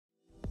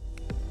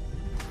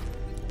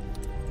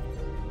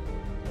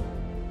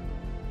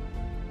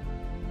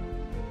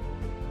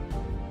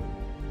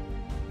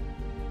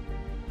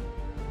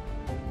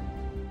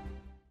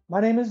My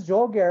name is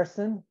Joel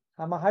Garrison.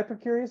 I'm a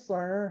hyper-curious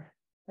learner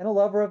and a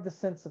lover of the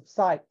sense of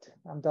sight.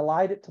 I'm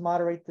delighted to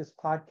moderate this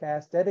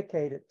podcast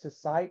dedicated to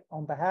sight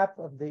on behalf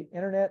of the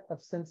Internet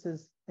of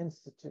Senses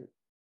Institute.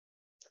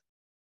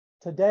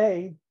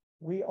 Today,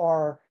 we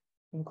are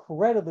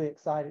incredibly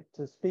excited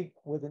to speak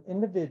with an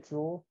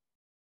individual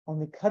on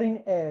the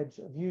cutting edge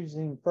of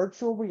using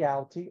virtual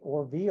reality,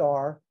 or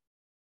VR,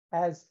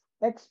 as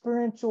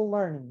experiential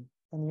learning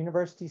in the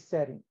university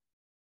setting.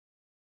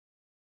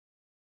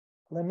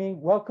 Let me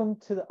welcome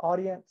to the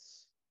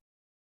audience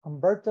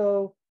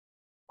Humberto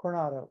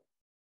Coronado.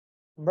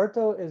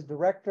 Humberto is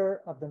director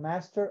of the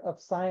Master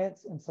of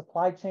Science in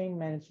Supply Chain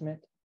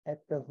Management at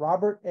the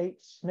Robert H.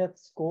 Smith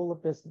School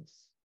of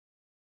Business.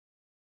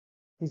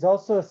 He's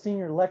also a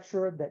senior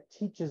lecturer that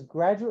teaches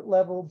graduate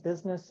level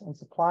business and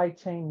supply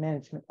chain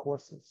management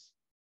courses.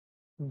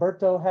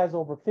 Humberto has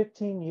over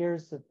 15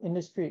 years of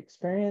industry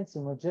experience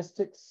in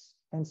logistics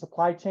and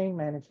supply chain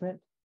management.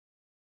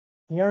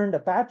 He earned a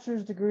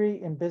bachelor's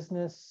degree in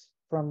business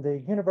from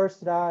the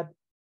Universidad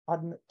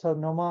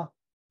Autónoma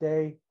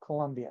de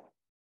Colombia.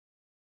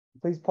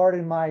 Please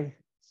pardon my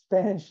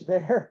Spanish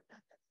there.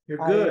 You're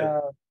good.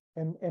 I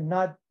am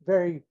not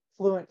very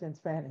fluent in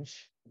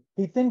Spanish.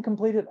 He then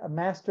completed a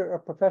Master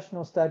of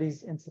Professional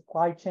Studies in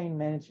Supply Chain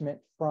Management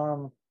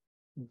from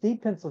the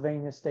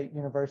Pennsylvania State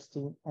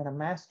University and a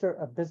Master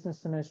of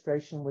Business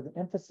Administration with an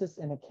emphasis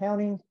in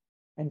accounting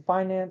and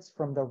finance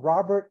from the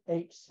Robert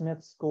H.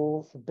 Smith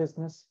School of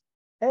Business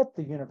at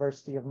the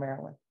University of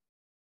Maryland.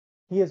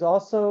 He is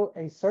also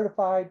a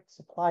certified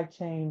supply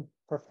chain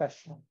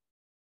professional.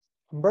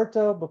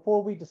 Humberto,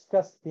 before we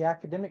discuss the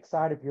academic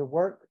side of your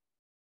work,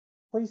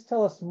 please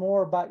tell us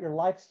more about your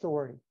life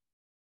story.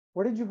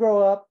 Where did you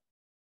grow up,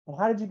 and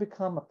how did you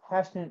become a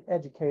passionate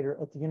educator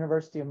at the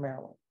University of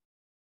Maryland?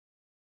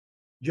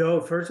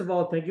 Joe, first of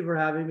all, thank you for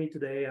having me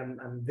today.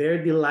 I'm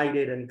very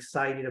delighted and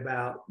excited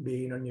about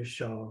being on your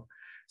show.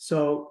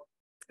 So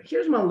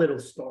here's my little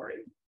story.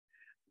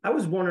 I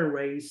was born and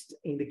raised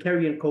in the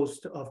Caribbean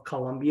coast of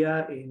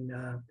Colombia in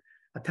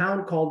a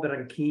town called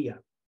Barranquilla.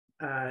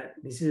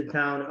 This is a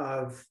town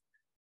of,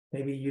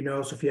 maybe you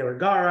know, Sofia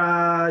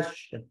Vergara,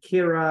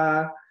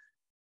 Shakira.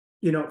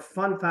 You know,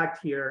 fun fact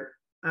here,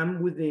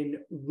 I'm within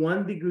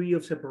 1 degree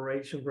of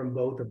separation from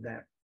both of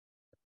them.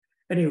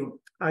 Anyway,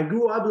 I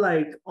grew up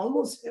like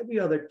almost every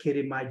other kid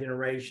in my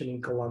generation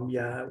in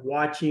Colombia,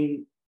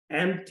 watching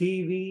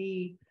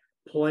MTV,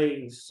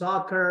 playing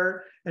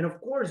soccer, and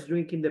of course,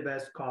 drinking the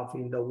best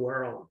coffee in the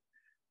world.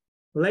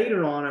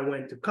 Later on, I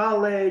went to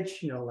college,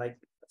 you know, like,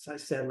 as I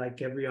said,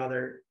 like every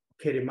other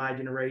kid in my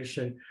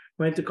generation,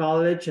 went to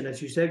college, and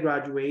as you said,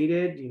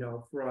 graduated, you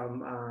know,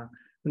 from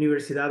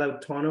Universidad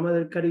Autónoma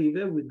del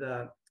Caribe with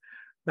a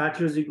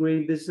bachelor's degree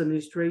in business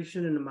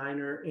administration and a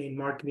minor in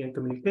marketing and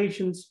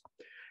communications.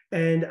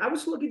 And I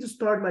was looking to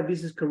start my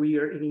business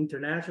career in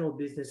international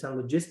business and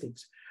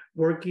logistics,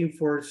 working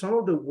for some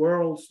of the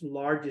world's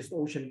largest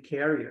ocean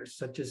carriers,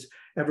 such as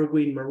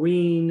Evergreen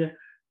Marine,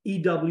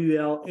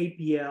 EWL,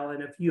 APL,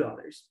 and a few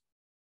others.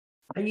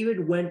 I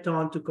even went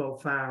on to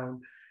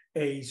co-found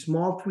a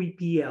small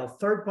 3PL,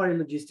 third-party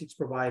logistics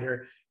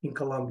provider in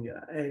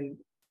Colombia. And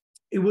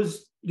it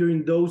was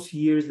during those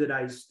years that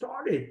I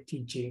started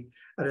teaching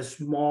at a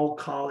small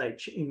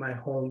college in my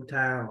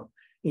hometown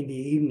in the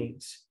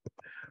evenings.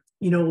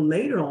 You know,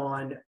 later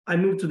on, I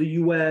moved to the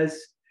US,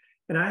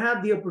 and I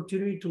had the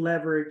opportunity to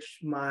leverage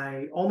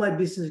all my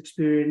business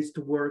experience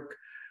to work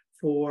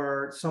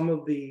for some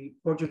of the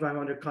Fortune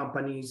 500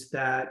 companies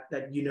that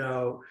you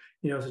know,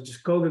 such as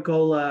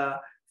Coca-Cola,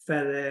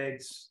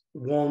 FedEx,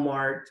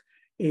 Walmart,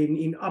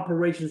 in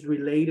operations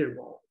related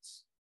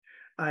roles.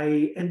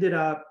 I ended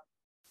up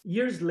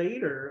years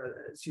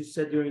later, as you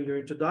said during your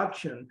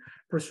introduction,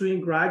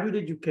 pursuing graduate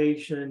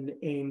education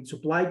in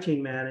supply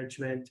chain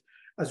management,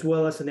 as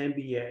well as an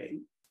MBA.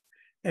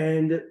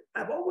 And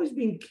I've always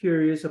been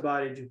curious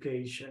about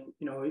education.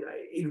 You know,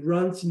 it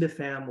runs in the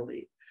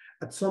family.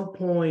 At some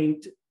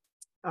point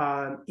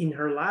in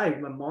her life,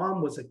 my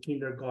mom was a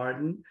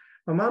kindergarten.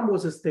 My mom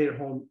was a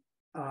stay-at-home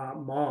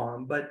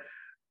mom, but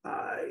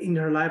in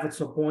her life at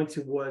some point,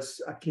 she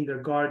was a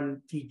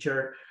kindergarten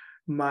teacher.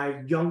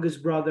 My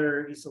youngest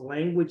brother is a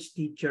language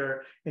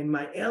teacher, and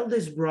my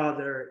eldest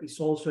brother is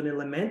also an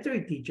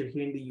elementary teacher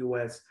here in the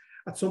US.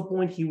 At some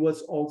point, he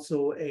was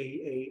also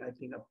I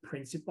think, a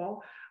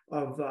principal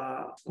of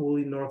a school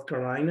in North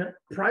Carolina.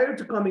 Prior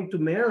to coming to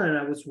Maryland,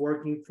 I was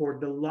working for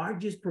the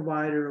largest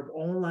provider of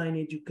online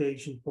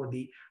education for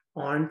the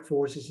armed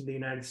forces in the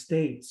United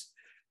States.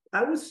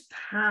 I was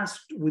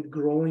tasked with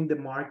growing the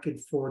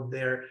market for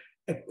their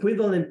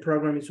equivalent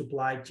program in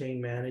supply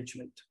chain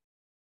management.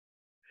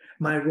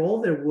 My role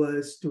there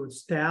was to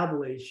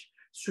establish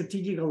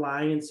strategic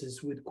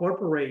alliances with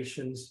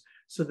corporations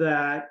so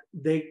that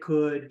they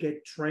could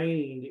get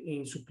trained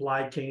in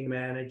supply chain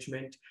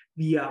management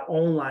via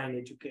online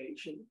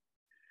education.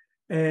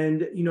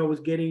 And, you know, was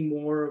getting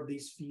more of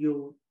this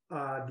feel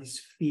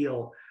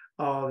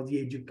of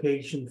the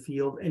education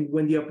field. And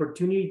when the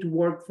opportunity to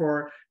work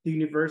for the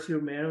University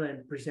of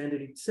Maryland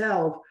presented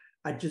itself,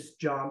 I just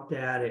jumped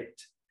at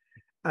it.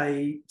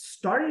 I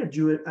started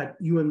at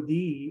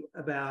UMD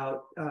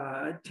about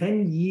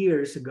 10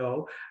 years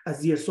ago as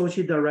the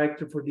associate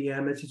director for the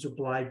MSc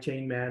Supply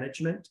Chain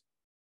Management.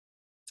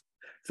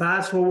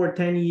 Fast forward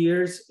 10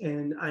 years,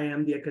 and I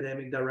am the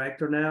academic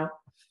director now.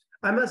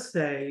 I must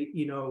say,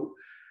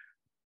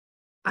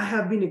 I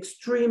have been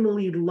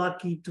extremely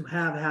lucky to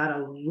have had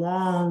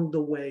along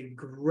the way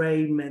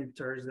great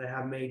mentors that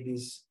have made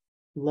this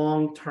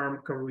long-term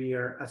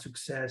career a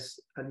success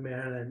at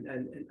Maryland,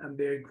 and I'm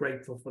very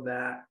grateful for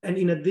that. And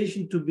in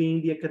addition to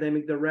being the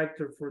academic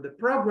director for the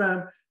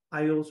program,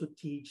 I also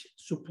teach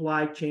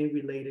supply chain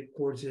related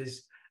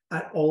courses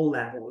at all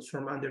levels,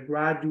 from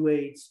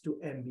undergraduates to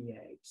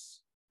MBAs.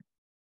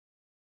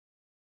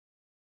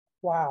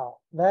 Wow,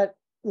 that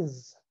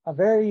is a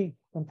very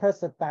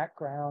impressive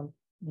background.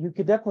 You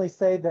could definitely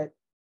say that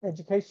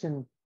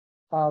education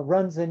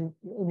runs in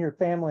your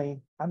family.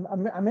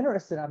 I'm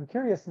interested. I'm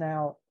curious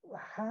now.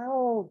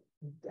 How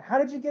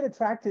did you get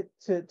attracted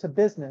to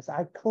business?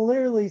 I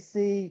clearly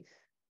see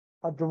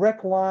a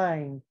direct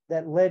line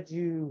that led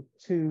you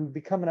to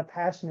becoming a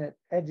passionate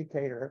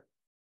educator.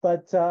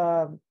 But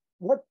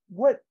what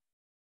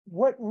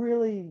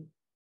really,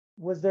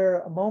 was there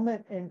a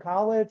moment in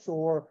college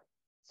or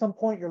some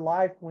point in your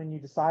life when you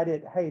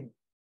decided, hey,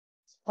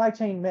 supply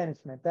chain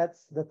management,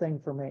 that's the thing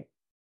for me?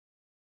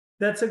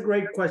 That's a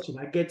great question.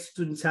 I get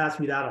students ask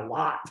me that a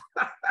lot.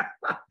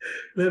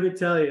 Let me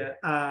tell you,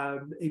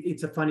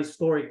 it's a funny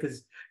story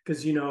because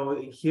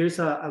here's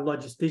a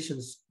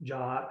logistician's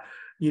job.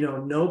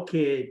 No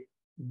kid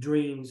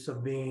dreams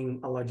of being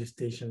a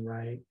logistician,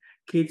 right?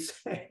 Kids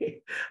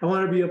say, I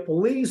want to be a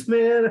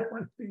policeman, I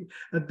want to be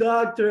a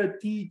doctor, a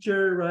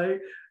teacher, right?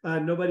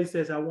 Nobody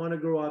says, I want to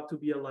grow up to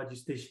be a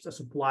logistician, a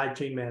supply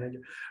chain manager,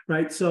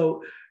 right?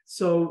 So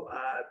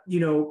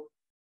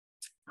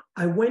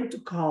I went to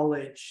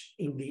college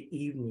in the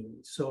evening,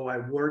 so I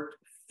worked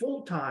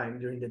full time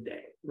during the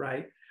day,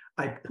 right?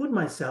 I put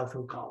myself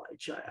through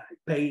college. I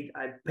paid,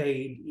 I've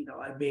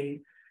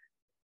been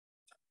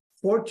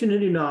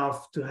fortunate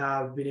enough to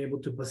have been able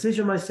to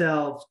position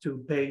myself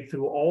to pay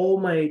through all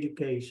my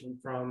education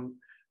from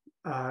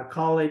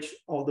college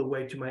all the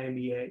way to my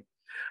MBA.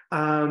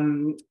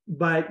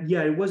 But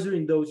yeah, it was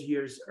during those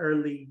years,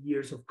 early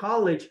years of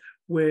college,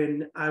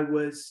 when I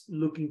was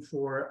looking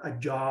for a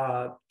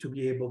job to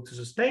be able to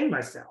sustain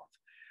myself.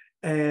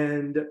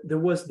 And there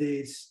was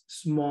this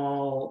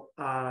small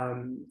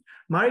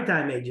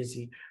maritime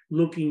agency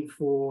looking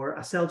for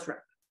a sales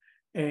rep.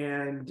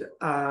 And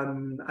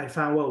I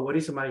found, well, what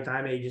is a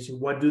maritime agency?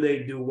 What do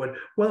they do?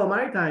 Well, a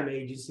maritime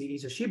agency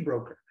is a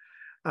shipbroker.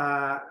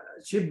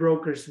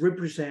 Shipbrokers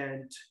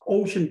represent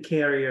ocean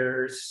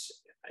carriers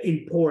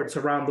in ports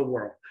around the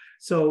world.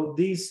 So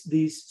this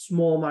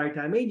small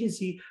maritime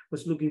agency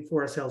was looking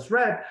for a sales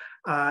rep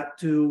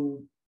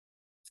to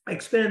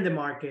expand the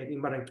market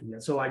in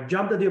Barranquilla. So I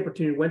jumped at the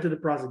opportunity, went to the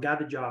process, got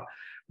the job,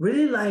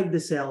 really liked the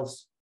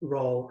sales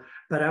role,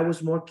 but I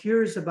was more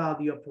curious about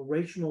the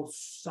operational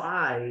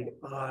side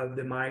of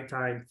the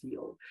maritime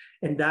field.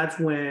 And that's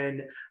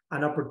when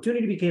an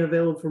opportunity became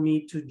available for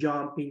me to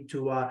jump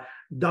into a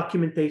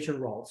documentation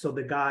role. So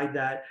the guy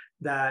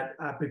that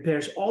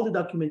prepares all the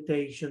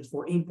documentations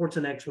for imports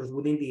and exports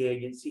within the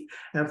agency.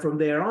 And from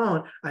there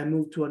on, I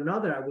moved to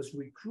another. I was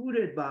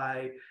recruited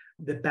by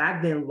the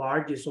back then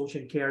largest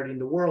ocean carrier in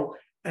the world,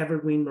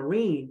 Evergreen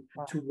Marine,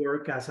 to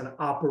work as an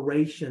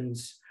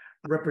operations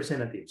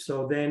representative.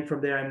 So then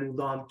from there, I moved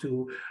on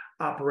to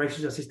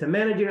operations assistant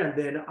manager and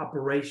then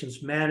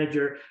operations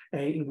manager,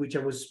 in which I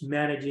was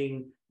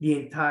managing the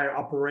entire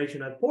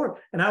operation at port.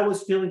 And I was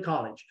still in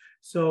college.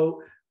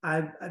 So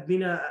I've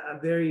been a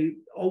very,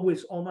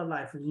 always all my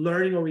life,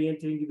 learning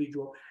oriented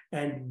individual.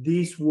 And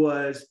this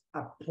was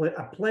a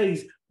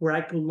place where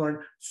I could learn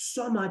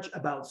so much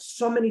about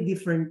so many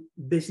different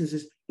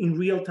businesses in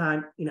real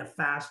time in a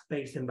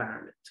fast-paced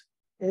environment.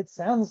 It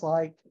sounds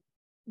like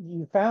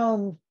you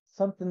found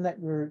something that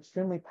you're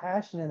extremely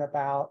passionate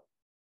about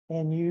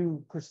and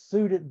you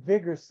pursued it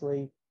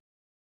vigorously,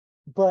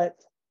 but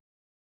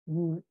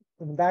you,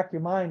 in the back of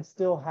your mind,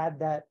 still had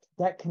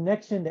that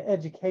connection to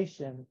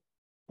education.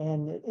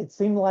 And it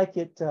seemed like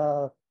it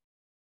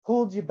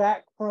pulled you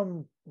back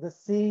from the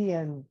sea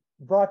and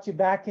brought you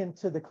back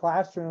into the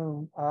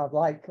classroom,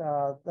 like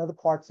the other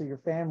parts of your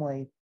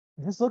family.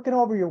 Just looking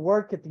over your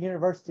work at the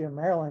University of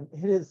Maryland,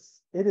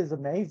 it is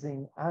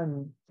amazing.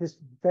 I'm just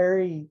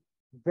very,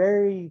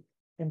 very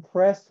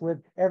impressed with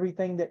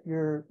everything that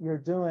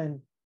you're doing.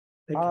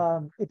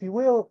 If you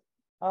will,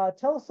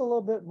 tell us a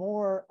little bit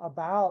more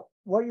about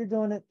what you're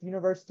doing at the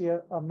University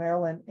of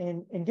Maryland,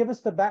 and give us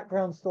the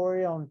background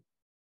story on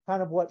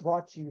kind of what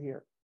brought you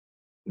here.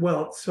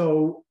 Well,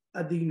 so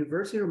at the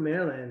University of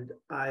Maryland,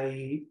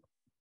 I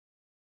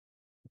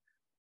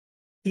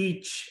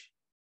teach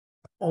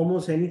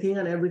almost anything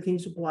and everything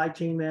supply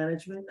chain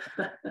management.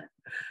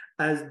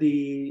 As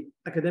the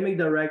academic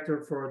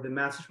director for the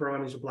master's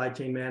program in supply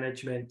chain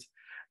management,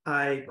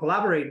 I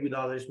collaborate with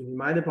others within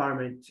my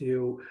department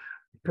to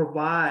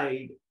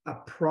provide a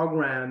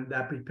program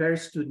that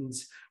prepares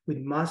students with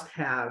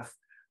must-have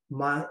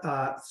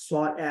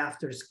sought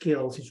after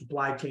skills in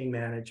supply chain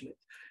management.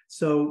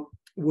 So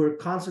we're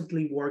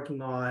constantly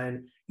working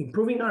on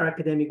improving our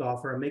academic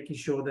offer and making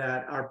sure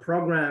that our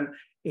program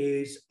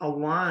is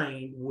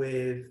aligned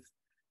with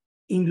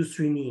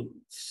industry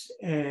needs.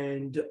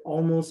 And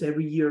almost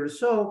every year or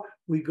so,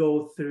 we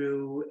go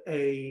through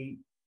a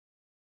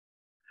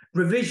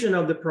revision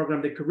of the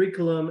program, the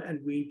curriculum, and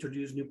we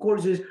introduce new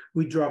courses.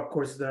 We drop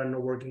courses that are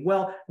not working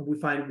well, and we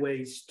find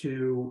ways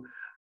to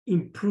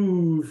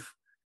improve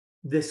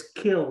the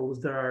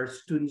skills that our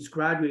students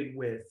graduate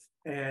with.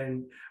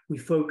 And we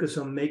focus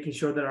on making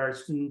sure that our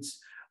students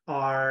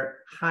are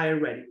hire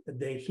ready, that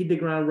they hit the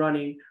ground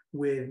running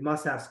with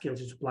must-have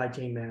skills in supply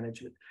chain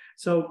management.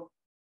 So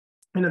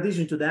in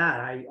addition to that,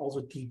 I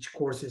also teach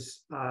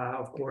courses,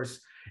 of course,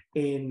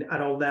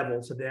 at all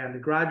levels. So at the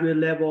graduate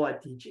level, I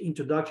teach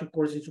introduction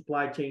courses in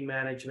supply chain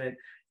management.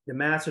 The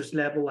master's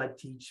level, I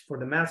teach for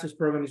the master's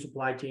program in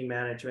supply chain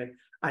management.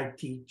 I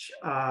teach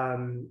a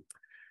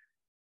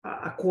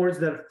course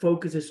that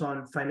focuses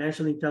on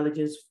financial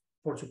intelligence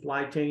for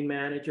supply chain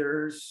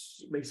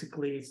managers,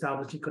 basically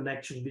establishing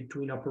connections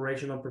between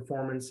operational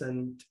performance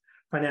and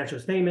financial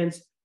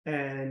statements.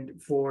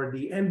 And for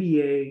the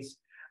MBAs,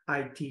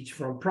 I teach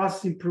from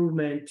process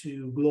improvement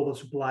to global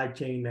supply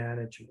chain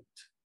management.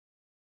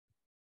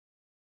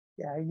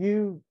 Yeah,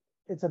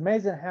 it's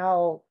amazing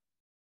how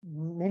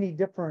many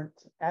different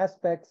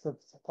aspects of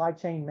supply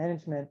chain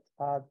management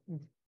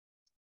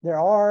there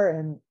are,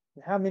 and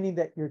how many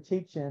that you're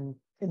teaching.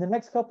 In the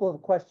next couple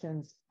of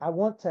questions, I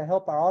want to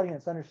help our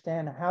audience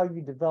understand how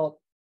you develop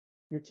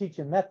your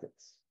teaching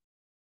methods.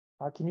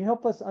 Can you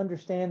help us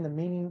understand the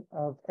meaning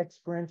of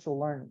experiential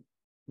learning?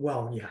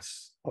 Well,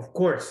 yes, of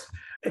course.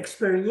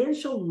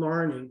 Experiential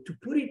learning, to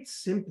put it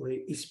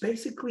simply, is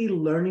basically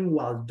learning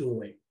while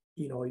doing.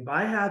 If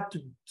I had to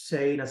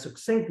say in a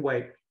succinct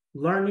way,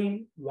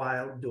 learning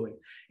while doing.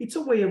 It's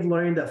a way of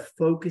learning that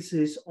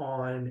focuses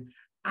on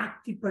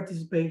active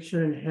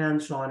participation and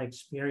hands-on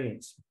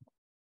experience.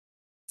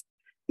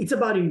 It's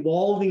about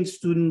involving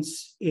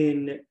students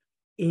in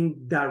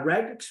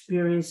direct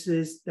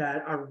experiences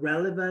that are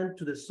relevant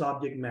to the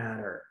subject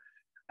matter.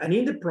 And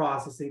in the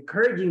process,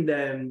 encouraging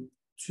them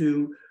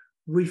to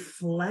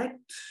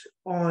reflect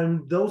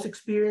on those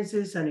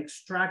experiences and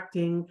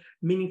extracting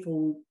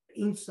meaningful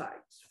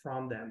insights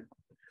from them.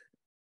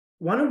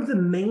 One of the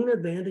main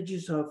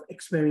advantages of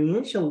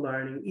experiential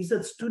learning is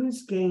that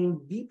students gain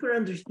deeper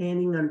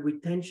understanding and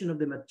retention of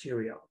the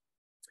material.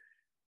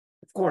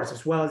 Of course,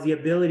 as well as the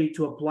ability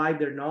to apply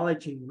their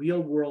knowledge in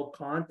real-world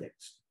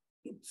context.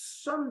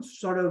 It's some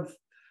sort of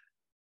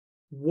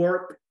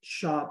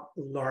workshop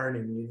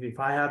learning, if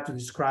I have to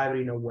describe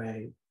it in a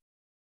way.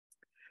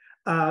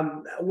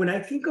 When I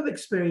think of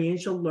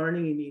experiential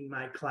learning in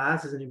my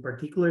classes, and in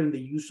particular in the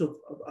use of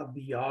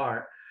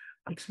VR,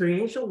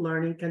 experiential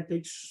learning can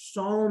take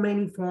so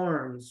many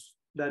forms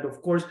that,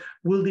 of course,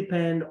 will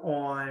depend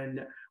on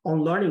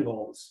learning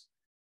goals.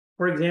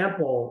 For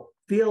example,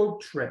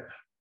 field trip,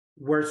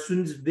 where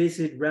students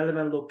visit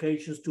relevant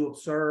locations to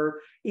observe,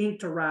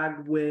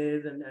 interact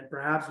with, and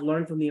perhaps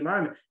learn from the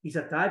environment, is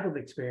a type of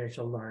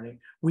experiential learning.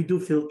 We do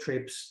field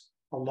trips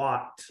a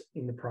lot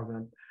in the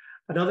program.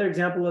 Another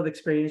example of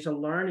experiential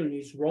learning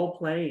is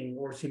role-playing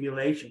or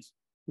simulations.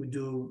 We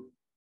do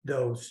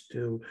those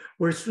too,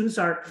 where students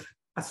are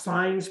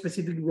assigned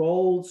specific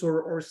roles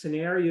or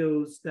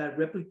scenarios that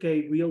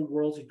replicate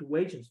real-world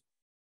situations.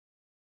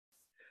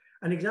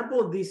 An example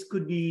of this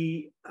could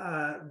be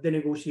the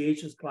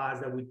negotiations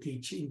class that we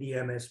teach in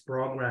the MS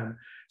program.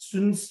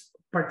 Students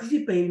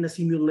participate in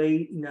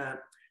a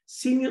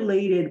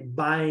simulated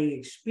buying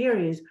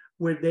experience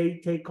where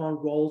they take on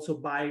roles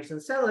of buyers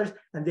and sellers,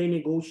 and they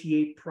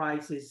negotiate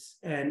prices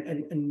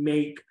and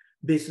make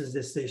business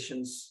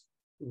decisions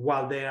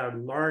while they are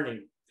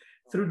learning.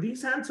 Through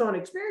these hands-on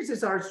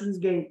experiences, our students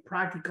gain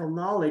practical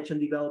knowledge and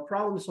develop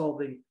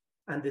problem-solving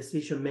and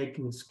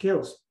decision-making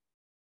skills.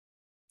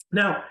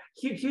 Now,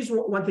 here's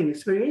one thing.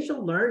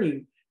 Experiential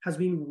learning has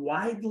been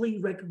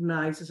widely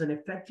recognized as an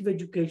effective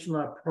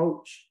educational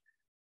approach,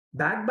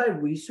 backed by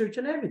research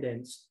and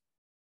evidence.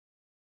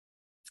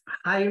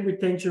 High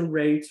retention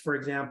rates, for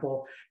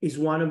example, is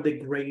one of the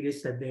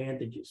greatest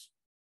advantages.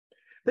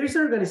 There's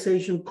an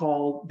organization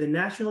called the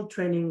National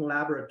Training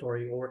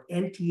Laboratory, or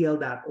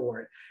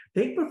NTL.org.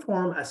 They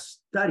perform a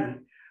study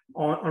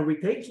on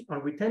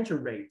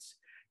retention rates.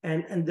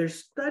 And their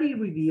study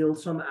revealed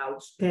some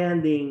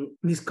outstanding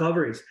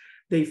discoveries.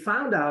 They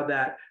found out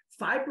that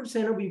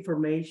 5% of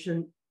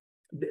information,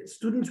 that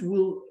students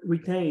will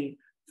retain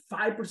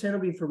 5%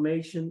 of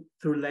information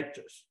through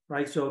lectures,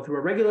 right? So through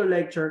a regular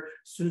lecture,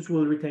 students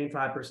will retain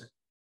 5%.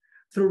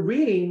 Through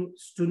reading,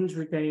 students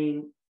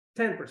retain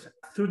 10%.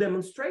 Through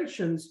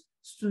demonstrations,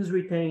 students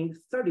retain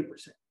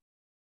 30%.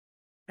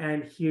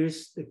 And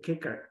here's the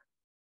kicker.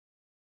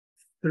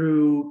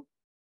 Through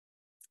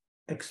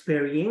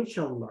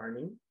experiential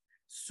learning,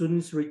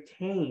 students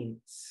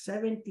retain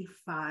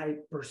 75%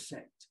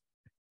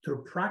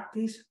 through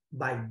practice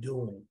by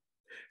doing.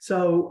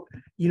 So,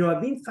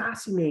 I've been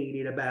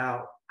fascinated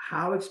about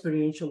how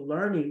experiential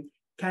learning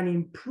can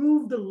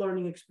improve the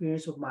learning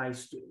experience of my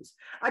students.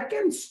 I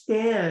can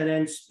stand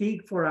and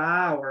speak for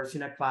hours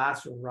in a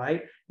classroom,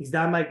 right? Is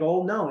that my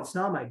goal? No, it's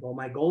not my goal.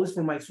 My goal is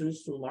for my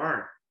students to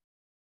learn.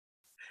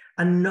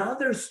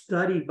 Another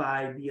study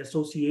by the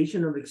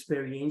Association of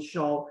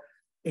Experiential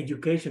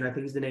Education, I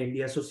think is the name,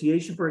 the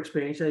Association for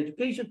Experiential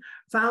Education,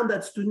 found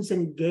that students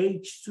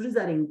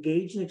that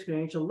engage in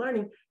experiential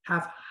learning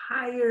have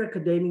higher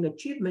academic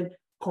achievement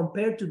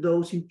compared to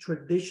those in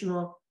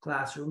traditional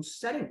classroom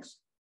settings.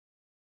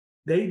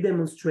 They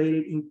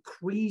demonstrated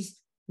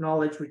increased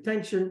knowledge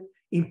retention,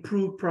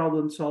 improved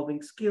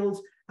problem-solving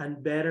skills,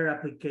 and better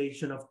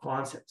application of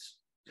concepts.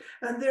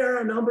 And there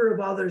are a number of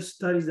other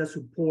studies that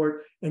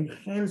support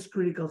enhanced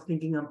critical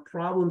thinking and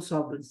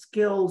problem-solving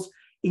skills,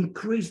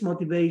 increased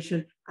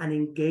motivation and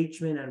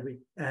engagement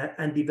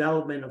and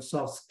development of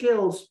soft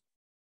skills,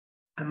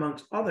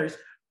 amongst others,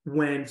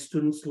 when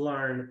students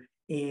learn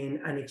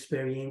in an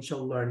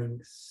experiential learning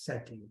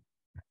setting.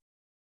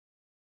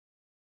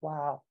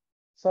 Wow.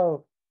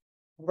 So,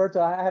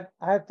 Humberto,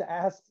 I have to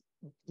ask,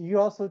 do you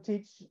also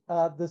teach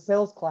the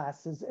sales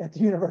classes at the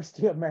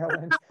University of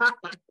Maryland?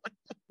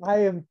 I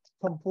am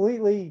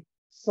completely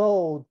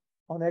sold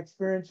on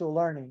experiential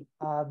learning.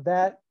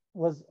 That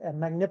was a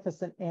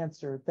magnificent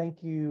answer. Thank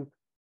you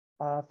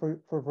for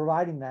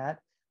providing that.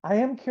 I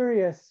am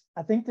curious,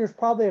 I think there's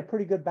probably a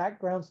pretty good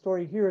background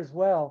story here as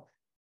well.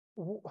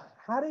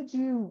 How did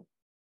you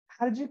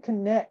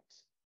connect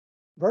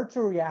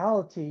virtual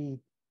reality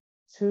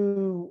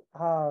to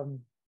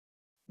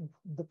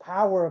the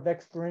power of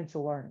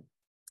experiential learning?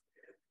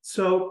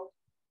 So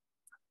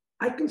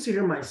I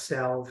consider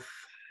myself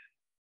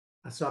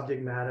a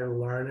subject matter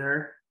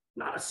learner,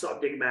 not a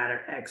subject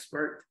matter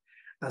expert,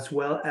 as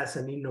well as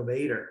an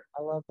innovator.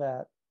 I love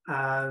that.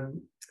 I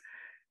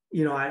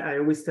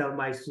always tell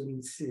my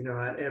students,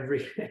 at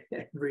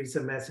every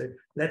semester,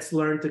 let's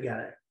learn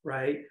together,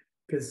 right?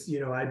 Because,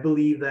 I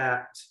believe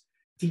that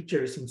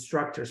teachers,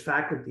 instructors,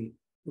 faculty,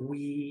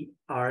 we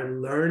are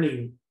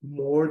learning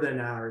more than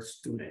our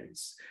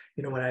students.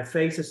 When I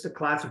face a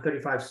class of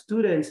 35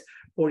 students,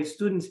 40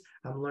 students,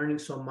 I'm learning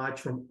so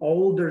much from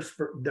all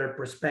their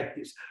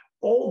perspectives,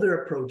 all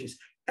their approaches,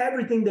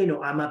 everything they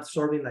know, I'm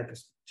absorbing like a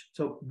sponge.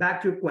 So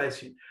back to your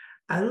question,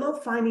 I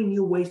love finding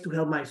new ways to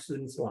help my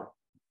students learn.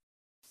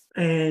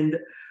 And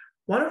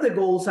one of the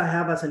goals I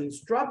have as an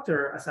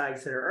instructor, as I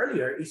said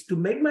earlier, is to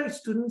make my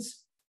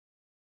students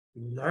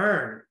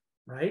learn,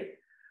 right?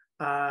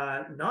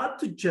 Not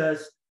to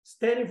just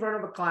stand in front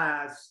of a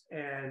class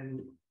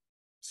and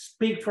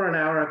speak for an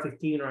hour and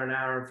 15 or an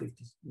hour and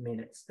 50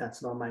 minutes.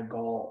 That's not my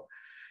goal.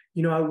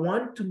 I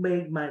want to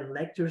make my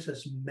lectures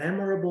as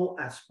memorable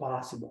as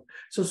possible.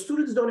 So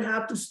students don't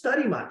have to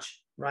study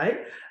much,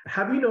 right?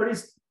 Have you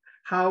noticed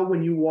how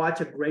when you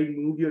watch a great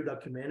movie or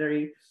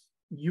documentary,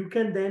 you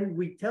can then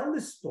retell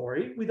the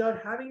story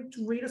without having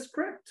to read a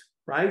script,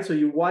 right? So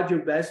you watch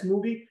your best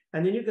movie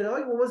and then you can,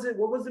 what was it?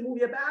 What was the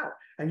movie about?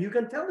 And you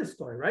can tell the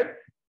story, right?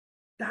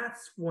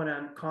 That's what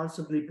I'm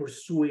constantly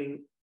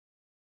pursuing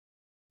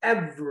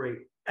every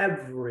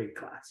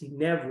class,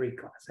 in every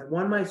class. I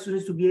want my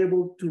students to be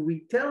able to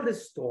retell the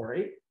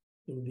story,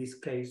 in this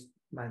case,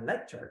 my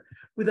lecture,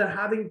 without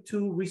having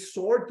to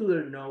resort to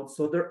their notes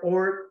or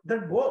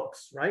their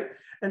books, right?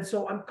 And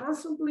so I'm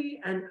constantly,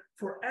 and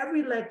for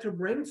every lecture,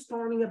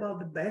 brainstorming about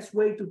the best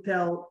way to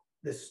tell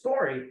the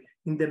story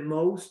in the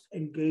most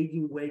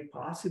engaging way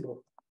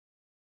possible.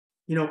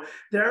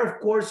 There are, of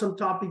course, some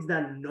topics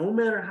that no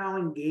matter how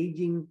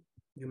engaging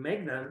you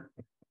make them,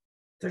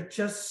 they're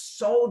just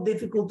so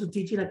difficult to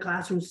teach in a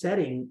classroom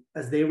setting,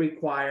 as they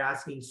require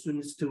asking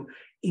students to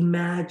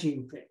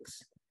imagine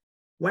things.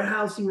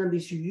 Warehousing and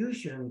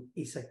distribution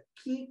is a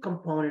key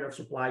component of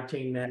supply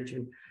chain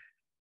management.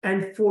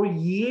 And for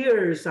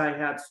years, I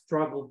have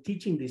struggled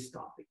teaching this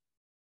topic.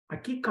 A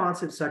key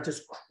concept such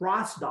as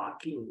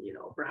cross-docking,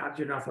 perhaps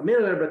you're not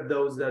familiar, but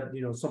those that,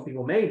 some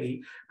people may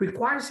be,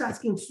 requires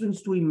asking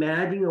students to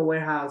imagine a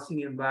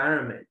warehousing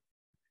environment.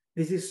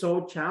 This is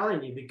so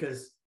challenging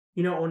because,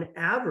 on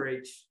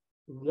average,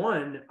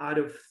 1 out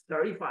of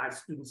 35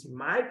 students in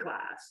my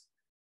class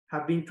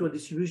have been to a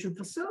distribution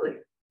facility.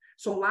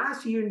 So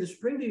last year in the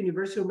spring, the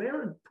University of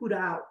Maryland put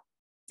out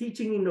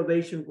teaching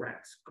innovation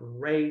grants,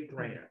 great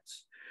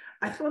grants.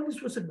 I thought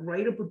this was a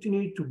great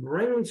opportunity to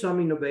bring in some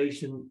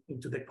innovation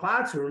into the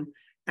classroom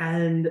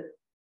and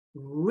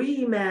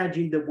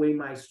reimagine the way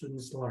my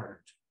students learned.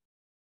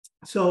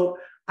 So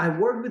I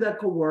worked with a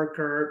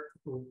coworker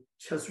who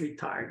just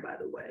retired, by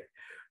the way,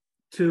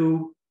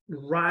 to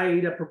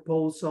write a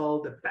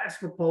proposal, the best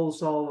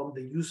proposal on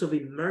the use of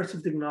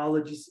immersive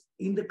technologies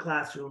in the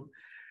classroom,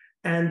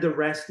 and the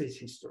rest is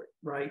history,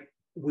 right?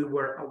 We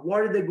were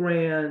awarded the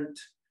grant.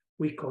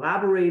 We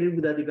collaborated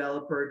with a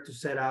developer to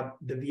set up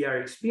the VR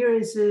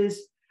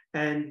experiences,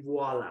 and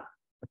voila.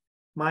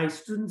 My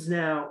students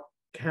now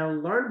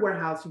can learn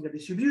warehousing and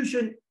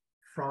distribution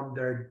from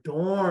their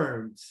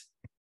dorms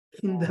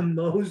in the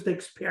most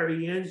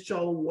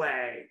experiential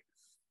way.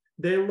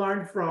 They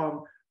learn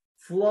from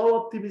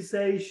flow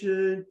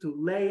optimization to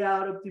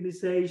layout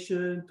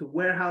optimization to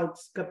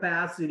warehouse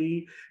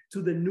capacity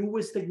to the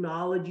newest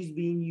technologies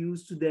being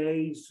used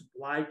today in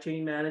supply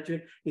chain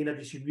management in a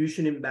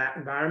distribution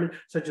environment,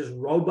 such as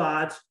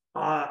robots,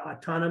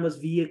 autonomous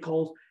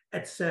vehicles,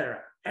 etc.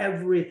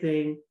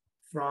 Everything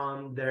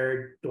from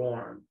their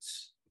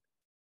dorms.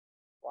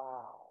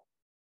 Wow.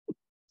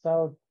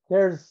 So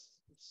there's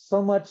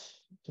so much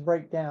to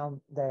break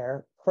down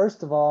there.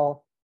 First of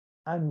all,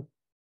 I'm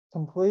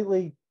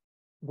completely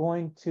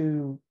going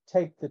to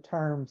take the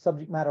term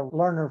subject matter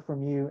learner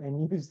from you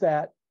and use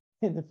that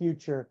in the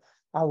future.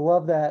 I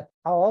love that.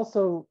 I'll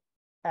also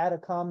add a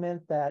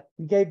comment that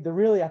you gave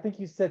I think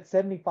you said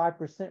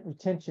 75%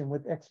 retention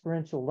with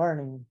experiential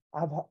learning.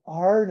 I've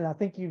heard, and I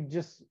think you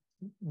just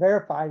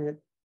verified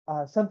it,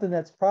 something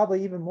that's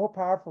probably even more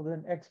powerful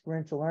than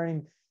experiential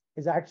learning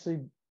is actually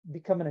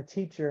becoming a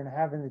teacher and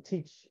having to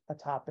teach a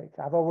topic.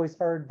 I've always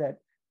heard that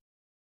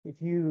if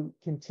you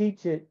can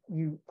teach it,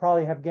 you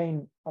probably have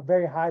gained a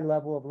very high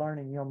level of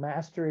learning,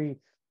 mastery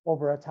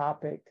over a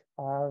topic.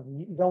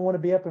 You don't want to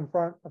be up in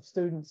front of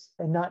students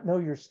and not know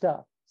your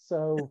stuff.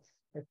 So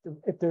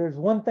if there's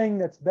one thing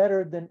that's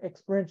better than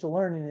experiential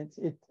learning,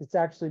 it's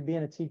actually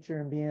being a teacher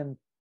and being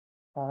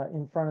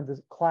in front of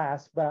the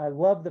class. But I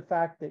love the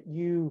fact that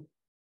you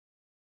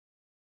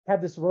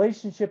have this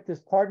relationship, this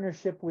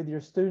partnership with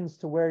your students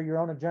to where you're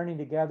on a journey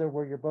together,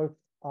 where you're both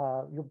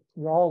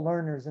you're all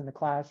learners in the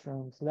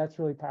classroom. So that's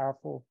really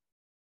powerful.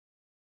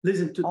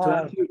 Listen, to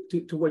add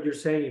to what you're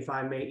saying, if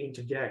I may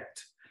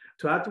interject,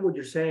 to add to what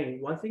you're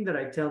saying, one thing that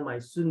I tell my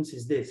students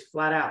is this,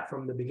 flat out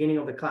from the beginning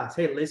of the class: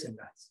 hey, listen,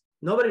 guys,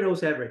 nobody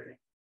knows everything,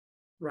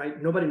 right?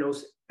 Nobody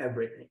knows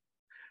everything.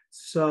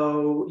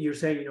 So you're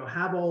saying,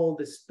 have all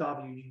this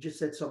stuff. You just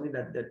said something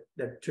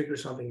that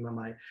triggers something in my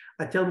mind.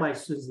 I tell my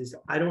students this: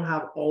 I don't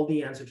have all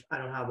the answers. I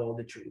don't have all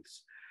the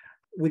truths.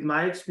 With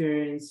my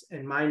experience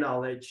and my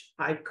knowledge,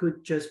 I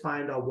could just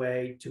find a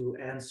way to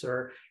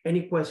answer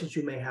any questions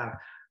you may have,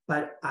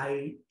 but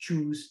I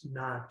choose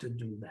not to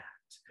do that.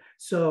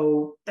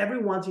 So every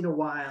once in a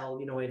while,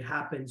 it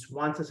happens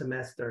once a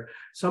semester.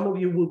 Some of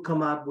you will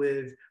come up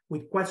with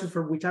questions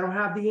for which I don't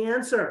have the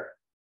answer.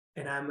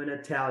 And I'm going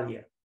to tell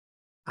you,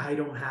 I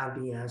don't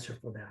have the answer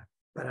for that,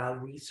 but I'll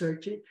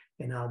research it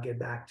and I'll get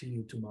back to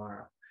you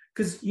tomorrow.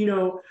 Because,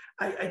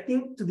 I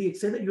think to the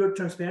extent that you're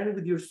transparent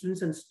with your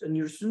students and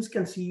your students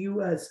can see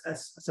you as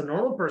a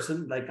normal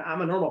person, like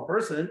I'm a normal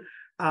person,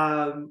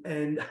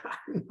 and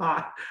I'm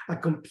not a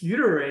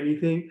computer or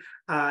anything,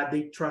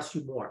 they trust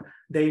you more.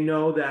 They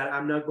know that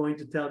I'm not going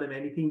to tell them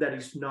anything that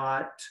is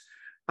not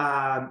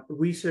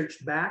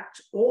research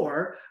backed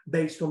or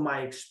based on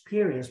my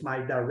experience, my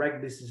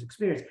direct business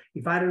experience.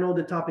 If I don't know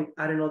the topic,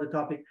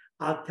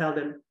 I'll tell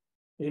them,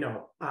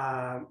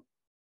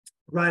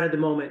 right at the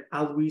moment,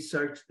 I'll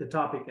research the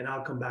topic and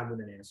I'll come back with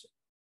an answer.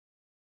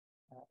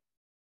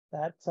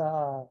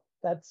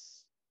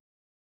 That's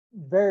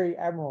very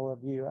admirable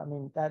of you. I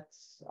mean, that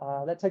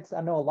takes, I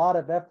know, a lot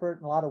of effort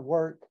and a lot of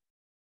work.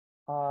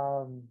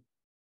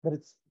 But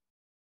it's,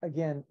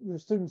 again, your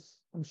students,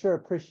 I'm sure,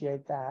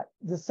 appreciate that.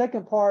 The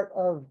second part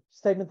of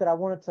statement that I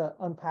wanted to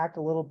unpack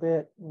a little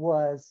bit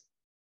was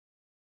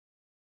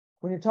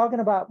when you're talking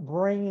about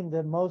bringing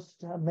the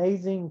most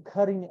amazing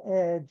cutting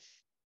edge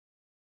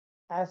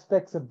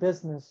aspects of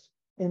business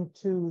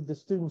into the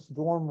students'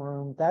 dorm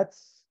room,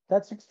 that's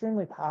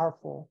extremely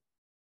powerful.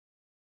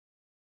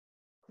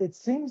 It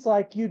seems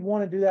like you'd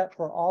want to do that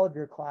for all of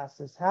your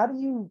classes. How do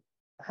you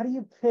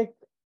pick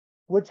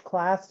which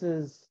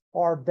classes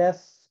are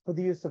best for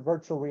the use of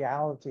virtual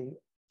reality?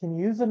 Can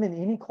you use them in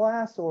any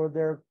class, or are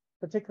there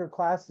particular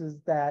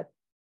classes that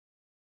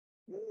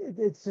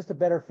it's just a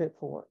better fit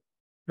for?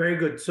 Very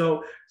good.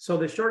 So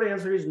the short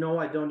answer is no,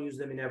 I don't use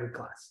them in every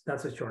class.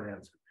 That's the short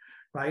answer,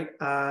 right?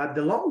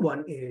 The long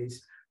one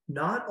is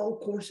not all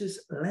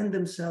courses lend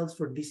themselves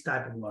for this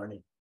type of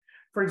learning.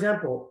 For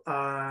example,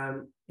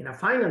 in a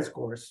finance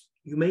course,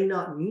 you may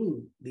not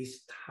need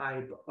this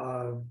type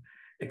of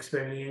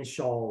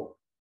experiential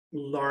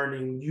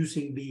learning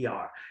using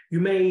VR. You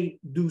may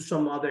do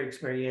some other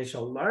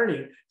experiential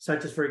learning,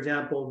 such as, for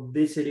example,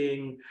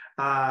 visiting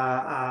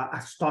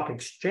a stock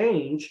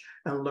exchange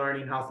and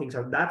learning how things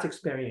are. That's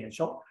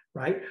experiential,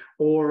 right?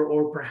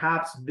 Or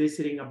perhaps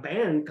visiting a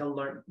bank and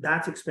learn.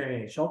 That's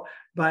experiential.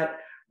 But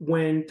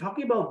when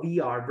talking about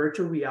VR,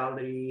 virtual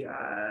reality,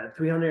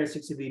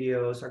 360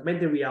 videos,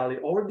 augmented reality,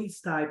 all these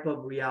type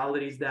of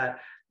realities that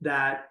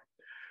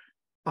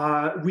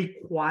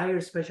require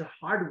special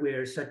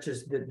hardware, such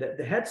as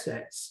the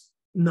headsets,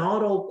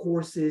 not all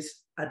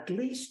courses, at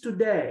least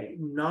today,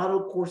 not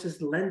all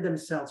courses lend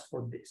themselves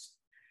for this.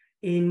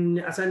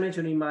 As I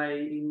mentioned,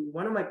 in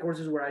one of my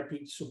courses where I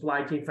teach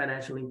supply chain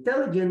financial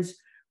intelligence,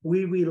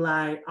 we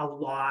rely a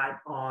lot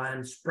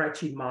on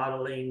spreadsheet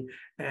modeling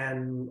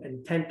and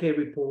 10K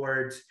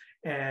reports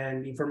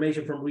and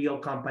information from real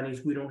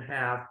companies. We don't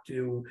have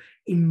to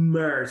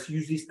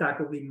use this type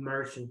of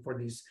immersion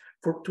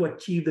to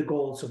achieve the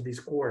goals of this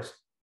course.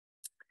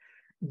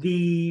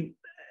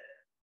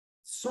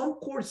 some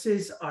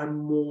courses are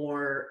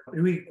more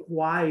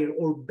required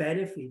or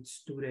benefit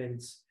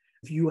students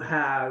if you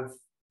have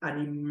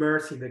an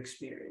immersive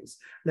experience.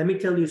 Let me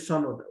tell you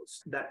some of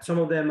those. That some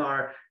of them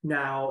are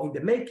now in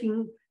the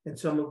making, and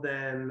some of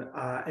them,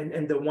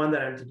 and the one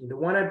that I'm teaching, the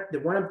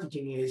one I'm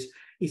teaching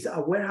is a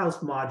warehouse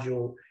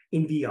module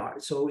in VR.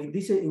 So in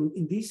this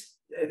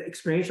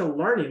experiential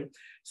learning,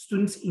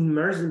 students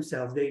immerse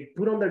themselves. They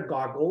put on their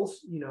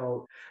goggles.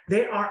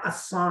 They are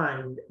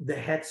assigned the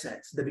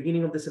headsets. The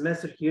beginning of the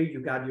semester here,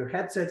 you got your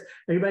headsets.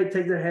 Everybody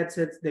takes their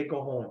headsets. They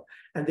go home,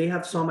 and they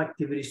have some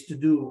activities to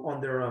do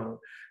on their own.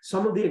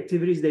 Some of the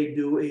activities they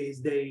do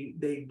is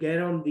they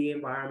get on the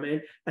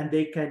environment and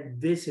they can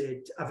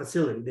visit a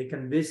facility. They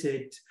can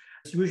visit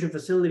distribution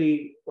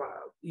facility,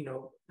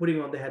 putting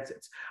on the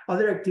headsets.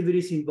 Other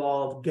activities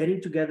involve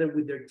getting together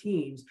with their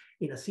teams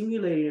in a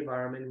simulated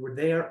environment where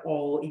they are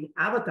all in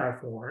avatar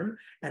form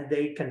and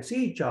they can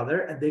see each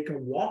other and they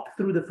can walk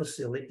through the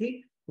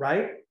facility,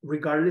 right?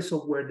 Regardless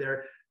of where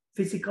their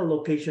physical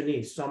location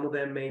is. Some of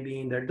them may be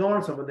in their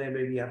dorm, some of them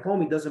may be at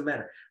home. It doesn't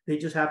matter. They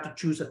just have to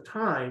choose a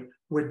time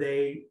where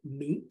they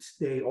meet,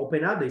 they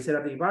open up, they set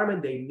up the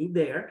environment, they meet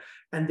there,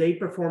 and they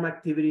perform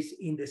activities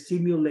in the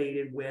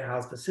simulated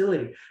warehouse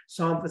facility.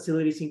 Some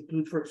activities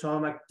include,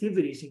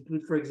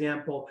 for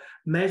example,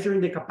 measuring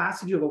the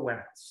capacity of a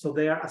warehouse. So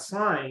they are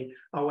assigned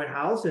a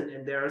warehouse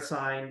and they're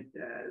assigned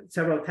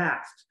several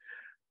tasks.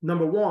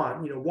 Number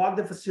one, walk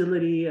the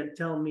facility and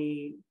tell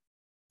me,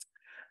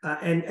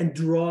 and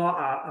draw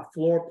a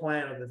floor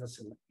plan of the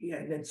facility.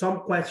 And some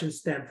questions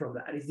stem from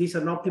that. Is this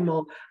an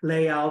optimal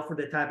layout for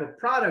the type of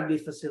product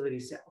this facility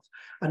sells?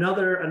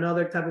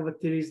 Another type of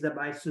activities that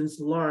my students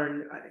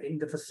learn in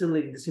the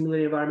facility, in the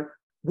simulated environment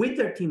with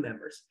their team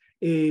members,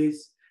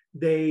 is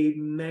they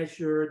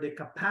measure the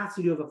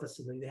capacity of a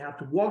facility. They have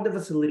to walk the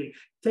facility,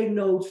 take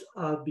notes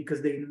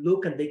because they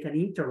look and they can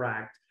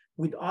interact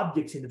with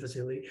objects in the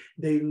facility.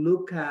 They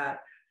look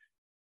at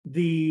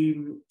the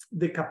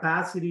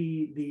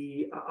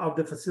capacity of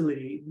the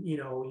facility.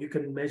 You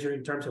can measure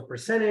in terms of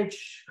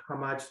percentage, how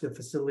much the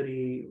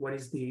facility, what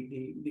is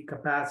the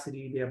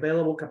capacity, the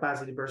available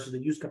capacity versus the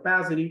used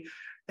capacity.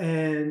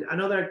 And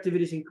another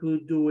activities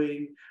include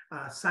doing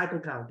cycle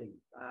counting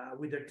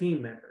with their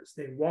team members.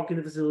 They walk in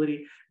the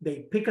facility,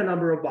 they pick a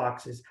number of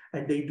boxes,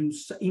 and they do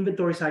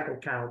inventory cycle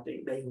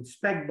counting. They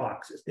inspect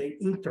boxes, they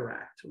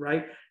interact,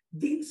 right?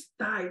 These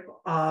type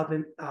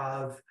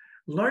of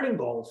learning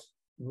goals,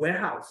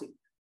 warehousing,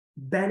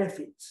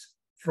 benefits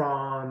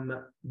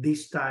from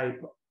this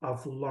type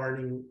of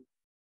learning,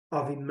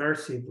 of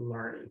immersive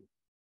learning.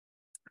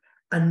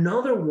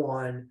 Another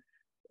one,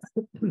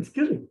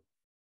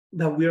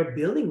 that we are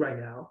building right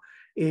now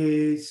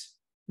is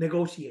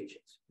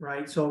negotiations,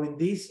 right? So in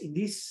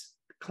this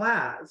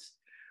class,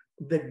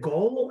 the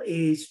goal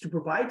is to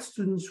provide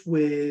students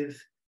with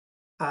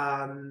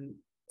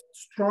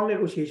strong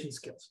negotiation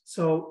skills.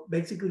 So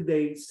basically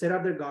they set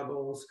up their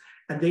goggles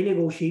and they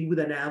negotiate with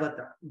an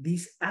avatar.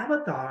 This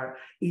avatar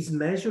is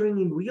measuring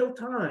in real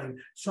time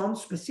some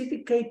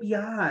specific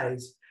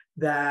KPIs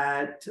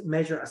that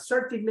measure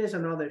assertiveness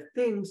and other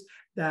things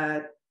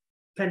that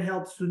can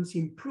help students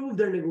improve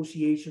their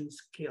negotiation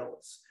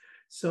skills.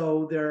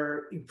 So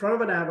they're in front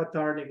of an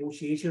avatar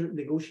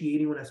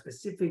negotiating on a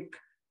specific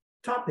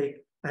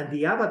topic, and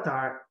the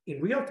avatar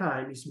in real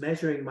time is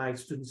measuring my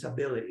students'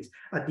 abilities.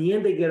 At the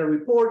end, they get a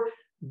report,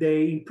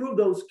 they improve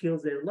those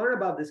skills, they learn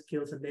about the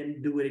skills, and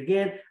then do it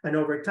again. And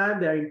over time,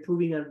 they're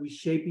improving and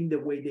reshaping the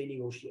way they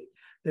negotiate.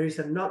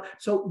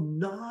 So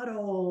not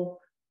all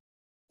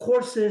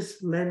courses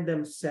lend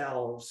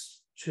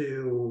themselves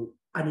to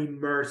an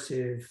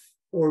immersive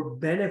or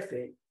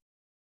benefit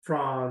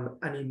from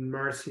an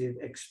immersive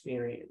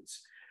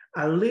experience.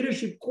 A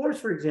leadership course,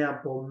 for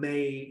example,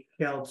 may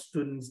help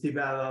students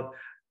develop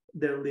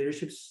their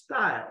leadership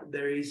style.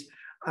 There is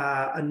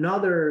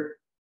another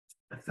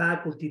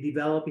faculty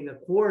developing a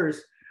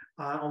course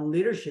on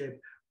leadership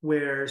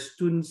where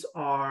students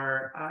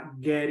are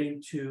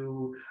getting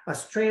to a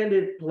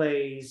stranded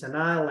place, an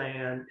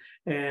island,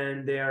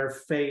 and they are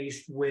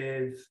faced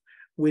with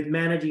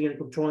managing and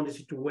controlling the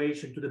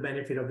situation to the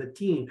benefit of the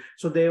team.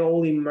 So they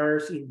all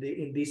immerse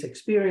in this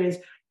experience,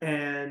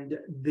 and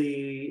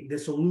the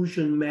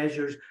solution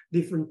measures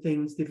different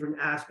things, different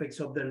aspects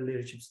of their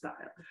leadership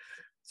style.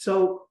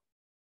 So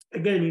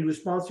again, in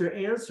response to your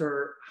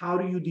answer, how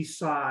do you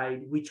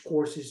decide which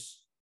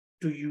courses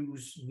to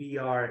use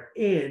VR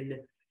in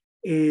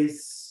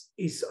is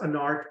an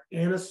art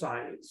and a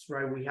science,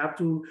 right? We have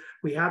to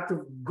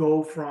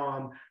go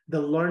from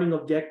the learning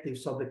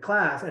objectives of the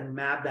class and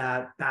map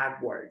that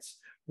backwards.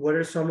 What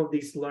are some of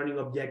these learning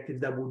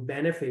objectives that would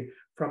benefit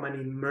from an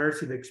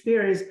immersive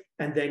experience?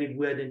 And then if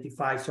we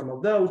identify some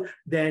of those,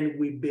 then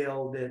we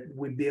build the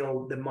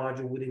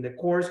module within the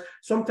course.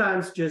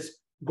 Sometimes just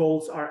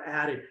goals are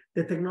added.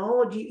 The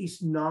technology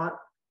is not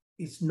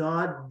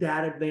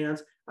that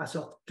advanced as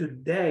of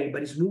today,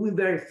 but it's moving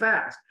very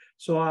fast.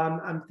 So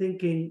I'm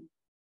thinking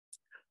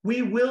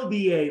we will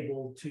be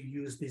able to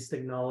use this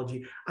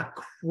technology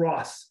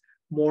across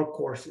more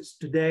courses.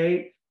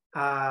 Today,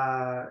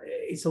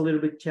 It's a little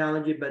bit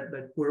challenging, but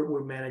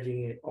we're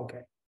managing it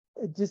okay.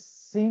 It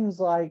just seems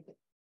like,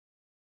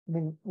 I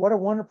mean, what a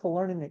wonderful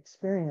learning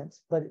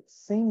experience, but it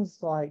seems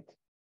like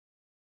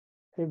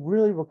it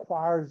really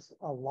requires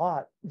a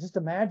lot. Just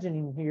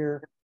imagining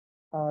here,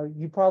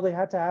 you probably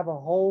have to have a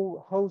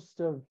whole host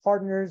of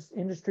partners,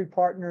 industry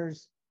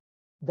partners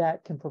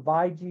that can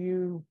provide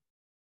you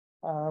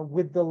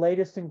with the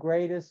latest and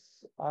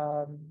greatest,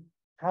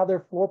 how their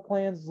floor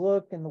plans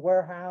look in the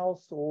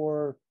warehouse,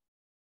 or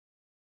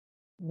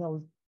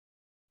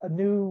a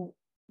new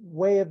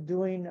way of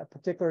doing a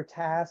particular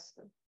task.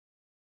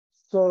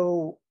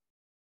 So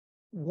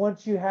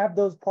once you have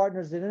those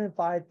partners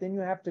identified, then you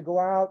have to go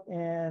out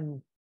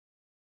and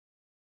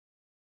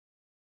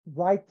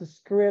write the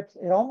scripts.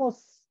 It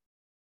almost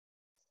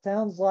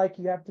sounds like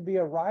you have to be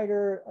a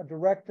writer, a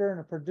director, and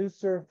a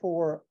producer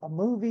for a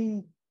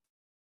movie,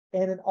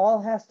 and it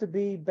all has to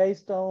be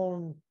based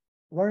on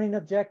learning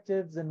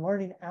objectives and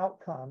learning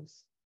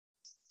outcomes.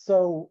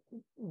 So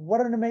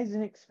what an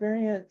amazing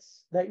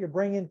experience that you're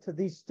bringing to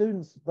these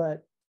students,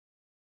 but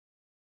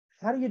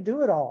how do you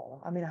do it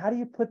all? I mean, how do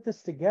you put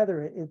this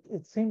together?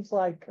 It seems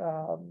like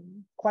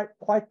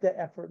quite the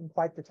effort and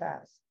quite the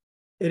task.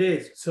 It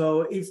is.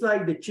 So it's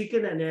like the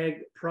chicken and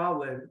egg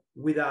problem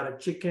without a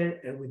chicken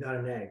and without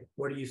an egg.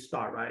 Where do you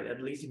start, right?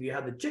 At least if you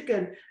have the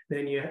chicken,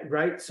 then you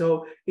right.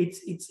 So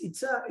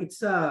it's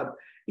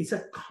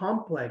a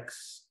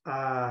complex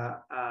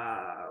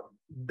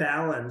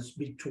balance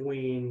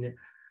between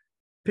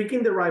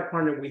picking the right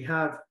partner. We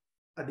have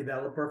a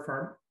developer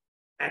firm,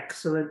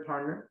 excellent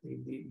partner.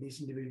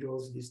 These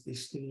individuals,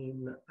 this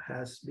team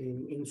has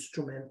been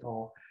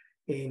instrumental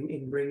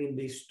in bringing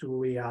this to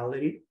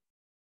reality.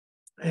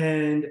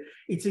 And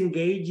it's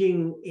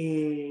engaging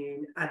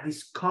in a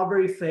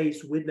discovery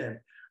phase with them.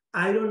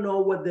 I don't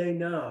know what they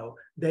know.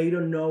 They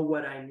don't know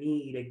what I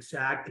need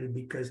exactly,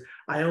 because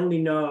I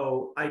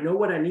know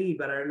what I need,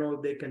 but I don't know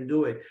if they can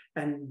do it.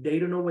 And they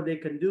don't know what they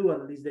can do,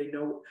 at least they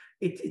know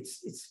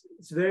it's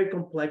very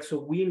complex. So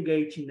we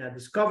engage in a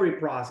discovery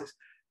process,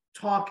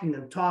 talking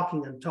and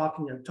talking and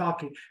talking and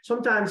talking.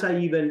 Sometimes I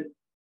even,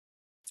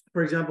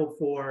 for example,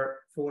 for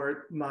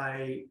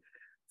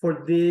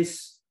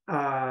this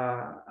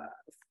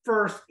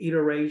first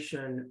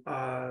iteration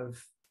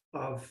of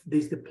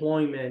this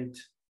deployment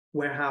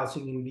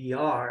warehousing in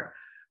VR,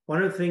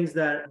 one of the things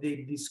that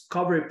the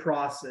discovery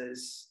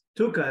process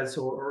took us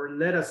or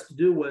led us to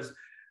do was,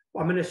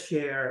 I'm going to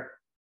share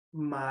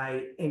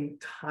my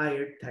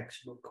entire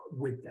textbook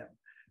with them.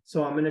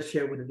 So I'm going to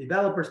share with the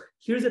developers,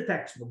 here's a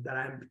textbook that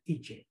I'm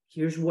teaching.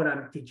 Here's what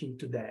I'm teaching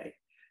today.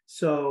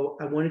 So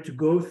I wanted to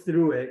go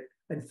through it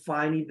and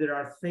find if there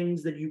are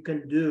things that you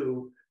can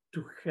do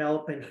to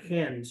help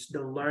enhance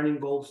the learning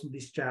goals in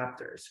these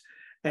chapters.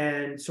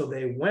 And so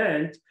they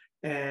went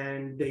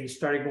and they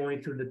started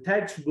going through the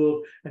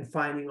textbook and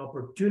finding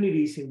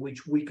opportunities in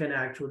which we can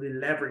actually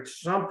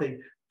leverage something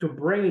to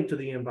bring into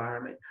the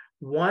environment.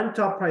 One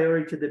top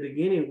priority at the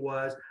beginning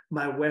was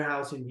my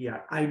warehouse in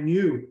VR. I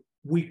knew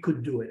we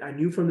could do it. I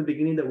knew from the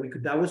beginning that we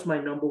could. That was my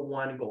number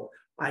one goal.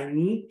 I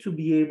need to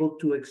be able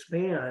to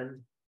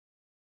expand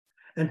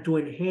and to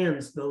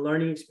enhance the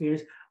learning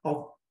experience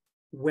of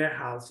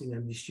warehousing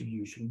and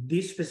distribution,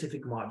 this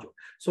specific module.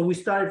 So we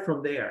started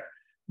from there.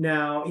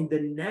 Now, in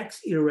the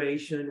next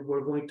iteration,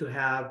 we're going to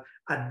have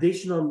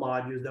additional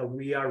modules that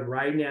we are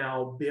right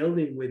now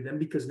building with them,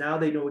 because now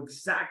they know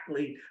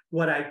exactly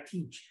what I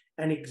teach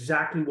and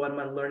exactly what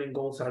my learning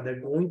goals are. They're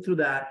going through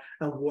that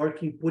and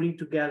working, putting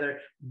together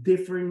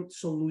different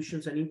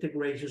solutions and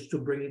integrations to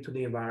bring it to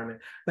the environment.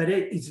 But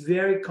it's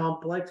very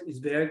complex. It's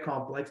very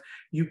complex.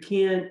 You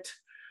can't,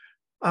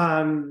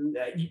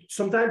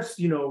 sometimes,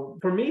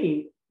 for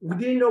me, we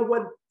didn't know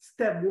what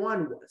step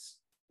one was.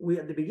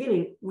 At the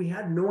beginning, we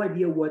had no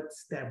idea what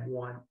step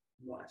one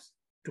was,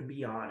 to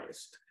be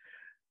honest.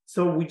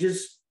 So we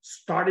just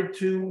started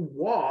to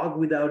walk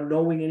without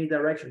knowing any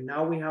direction.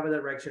 Now we have a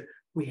direction.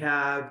 We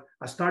have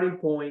a starting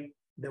point,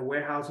 the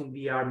warehousing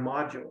VR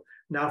module.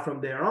 Now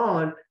from there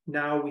on,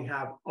 now we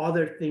have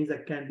other things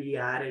that can be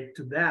added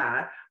to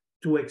that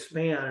to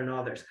expand on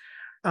others.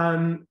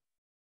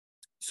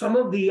 Some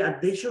of the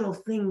additional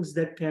things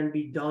that can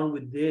be done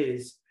with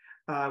this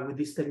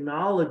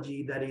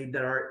technology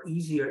that are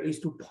easier is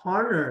to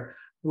partner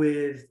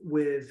with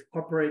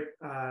corporate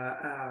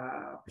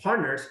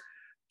partners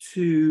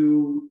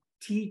to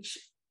teach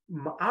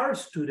our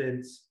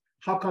students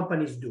how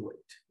companies do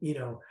it.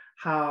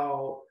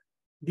 How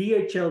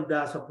DHL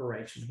does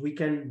operations. We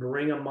can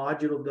bring a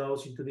module of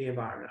those into the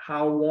environment.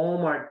 How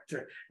Walmart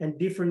and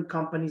different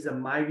companies that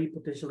might be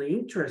potentially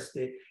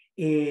interested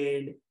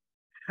in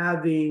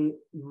having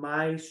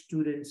my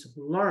students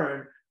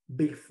learn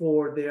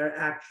before they're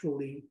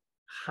actually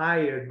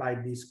hired by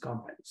this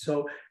company.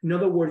 So in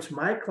other words,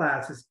 my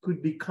classes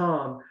could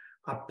become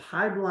a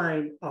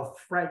pipeline of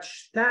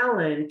fresh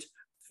talent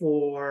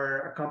for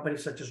a company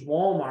such as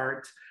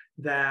Walmart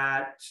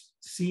that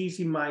sees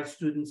in my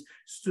students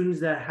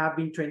that have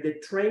been trained. The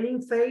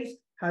training phase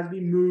has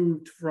been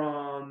moved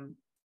from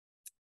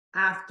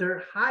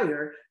after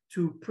hire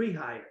to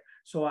pre-hire.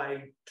 So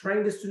I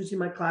train the students in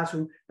my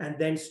classroom, and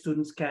then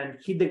students can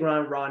hit the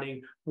ground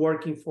running,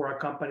 working for a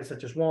company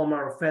such as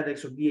Walmart or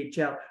FedEx or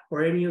DHL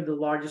or any of the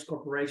largest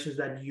corporations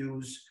that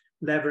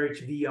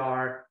leverage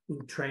VR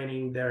in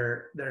training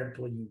their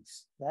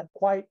employees. That's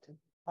quite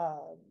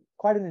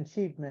an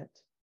achievement.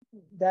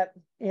 That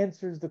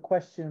answers the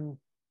question,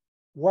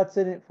 what's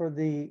in it for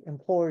the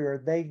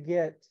employer? They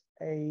get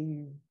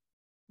a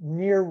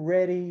near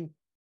ready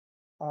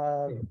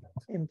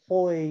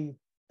employee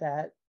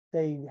that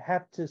they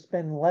have to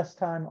spend less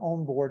time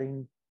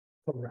onboarding.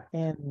 Correct.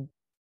 And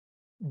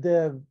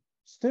the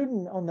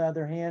student, on the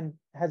other hand,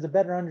 has a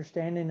better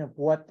understanding of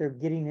what they're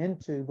getting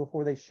into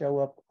before they show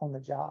up on the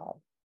job.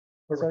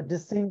 Correct. So it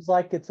just seems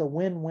like it's a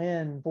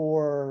win-win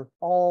for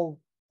all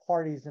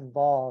parties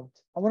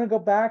involved. I want to go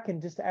back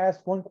and just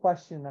ask one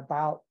question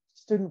about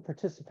student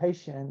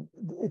participation.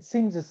 It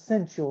seems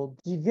essential.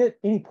 Do you get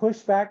any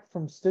pushback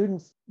from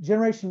students,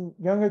 generation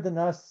younger than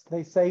us?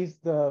 They say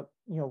the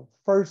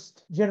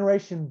first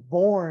generation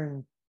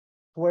born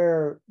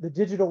where the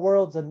digital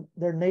world's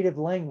their native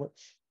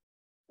language.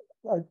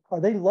 Are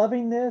they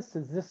loving this?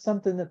 Is this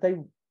something that they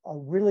are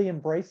really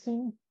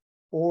embracing?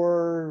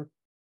 Or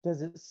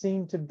does it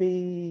seem to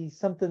be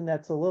something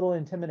that's a little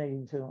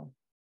intimidating to them?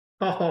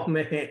 Oh,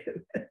 man.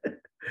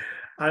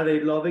 Are they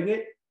loving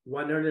it?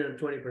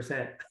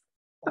 120%.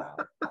 Wow.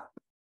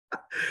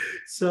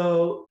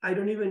 So I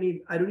don't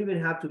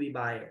even have to be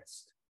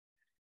biased.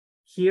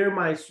 Hear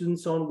my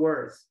students' own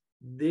words.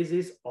 This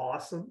is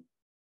awesome.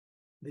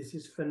 This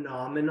is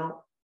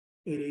phenomenal.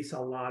 It is a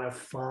lot of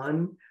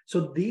fun.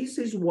 So this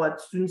is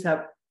what students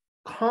have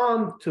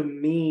come to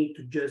me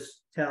to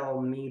just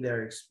tell me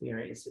their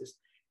experiences.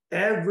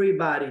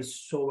 Everybody's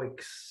so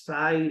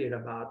excited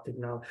about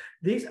technology.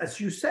 This, as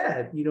you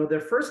said,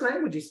 their first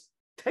language is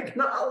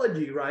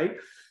technology, right?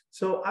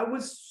 So I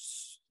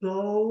was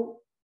so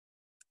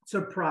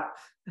surprised,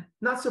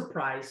 not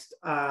surprised,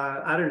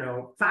 I don't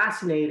know,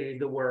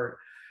 fascinated, the word,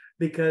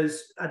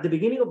 because at the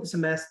beginning of the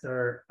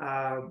semester,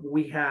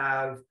 we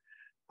have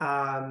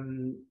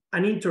an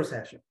intro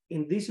session.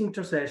 In this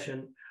intro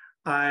session,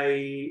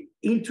 I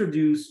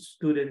introduce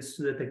students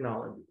to the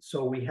technology.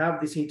 So we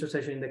have this intro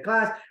session in the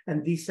class,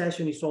 and this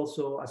session is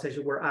also a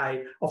session where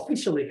I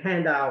officially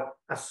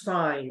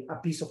assign a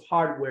piece of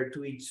hardware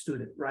to each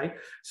student, right?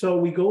 So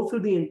we go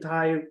through the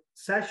entire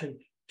session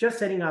just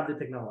setting up the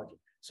technology.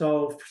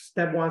 So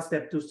step 1,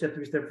 step 2, step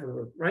 3, step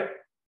 4, right?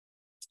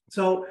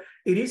 So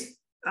it is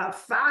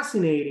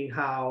fascinating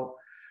how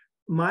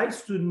my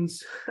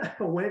students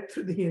went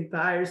through the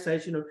entire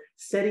session of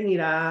setting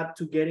it up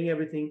to getting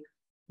everything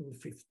in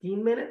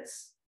 15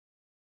 minutes.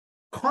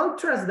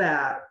 Contrast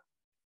that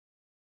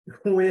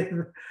with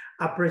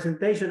a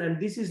presentation, and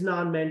this is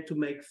not meant to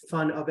make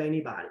fun of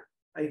anybody.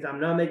 I'm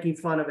not making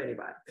fun of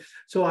anybody.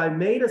 So I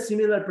made a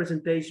similar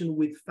presentation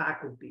with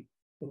faculty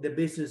in the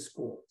business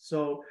school.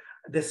 So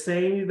the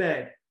same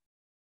event,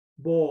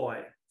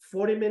 boy,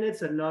 40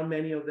 minutes, and not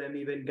many of them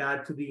even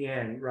got to the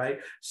end, right?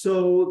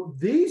 So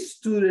these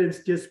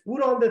students just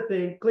put on the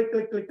thing, click,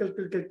 click, click, click,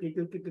 click, click,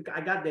 click, click, click.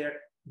 I got there,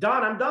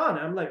 done, I'm done.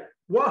 I'm like,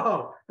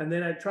 whoa. And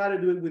then I try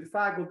to do it with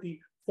faculty,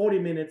 40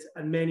 minutes,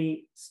 and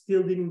many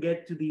still didn't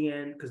get to the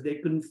end because they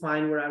couldn't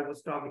find where I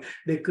was talking.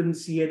 They couldn't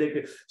see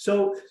it.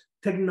 So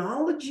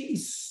technology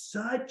is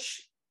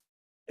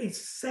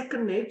it's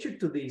second nature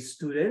to these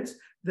students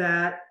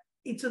that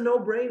it's a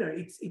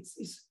no-brainer.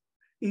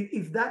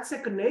 If that's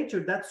second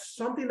nature, that's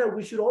something that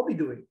we should all be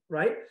doing,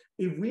 right?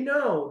 If we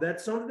know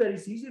that's something that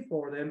is easy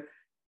for them,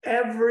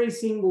 every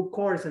single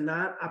course, and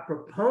not a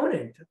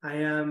proponent, I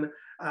am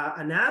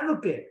an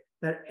advocate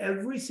that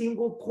every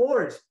single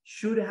course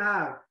should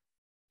have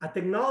a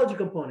technology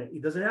component.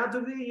 It doesn't have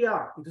to be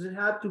VR. It doesn't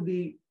have to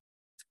be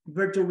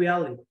virtual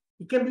reality.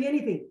 It can be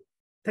anything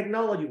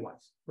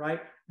technology-wise,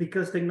 right?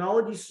 Because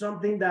technology is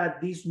something that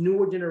these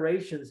newer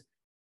generations,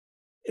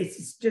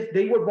 it's just,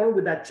 they were born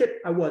with that chip.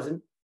 I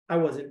wasn't.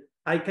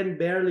 I can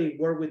barely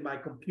work with my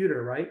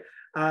computer, right?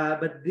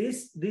 But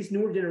these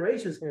newer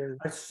generations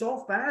are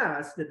so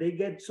fast that they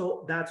get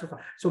so fast.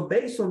 So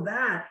based on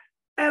that,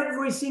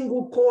 every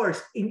single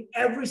course in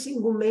every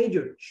single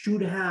major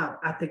should have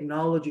a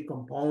technology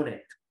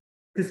component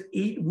because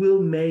it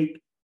will make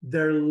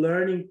their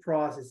learning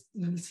process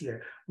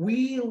easier.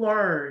 We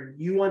learn,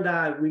 you and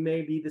I, we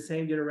may be the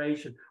same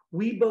generation.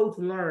 We both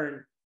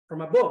learn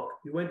from a book.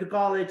 You went to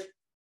college,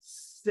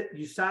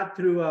 you sat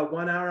through a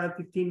 1 hour and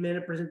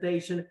 15-minute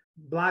presentation,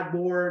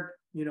 blackboard,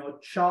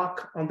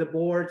 chalk on the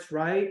boards,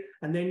 right?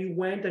 And then you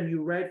went and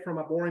you read from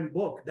a boring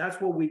book.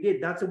 That's what we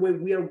did. That's the way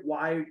we are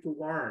wired to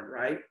learn,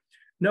 right?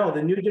 No,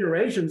 the new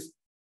generations,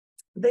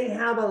 they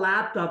have a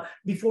laptop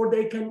before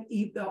they can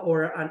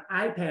or an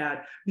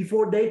iPad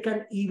before they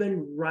can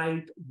even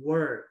write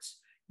words.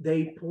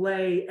 They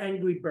play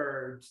Angry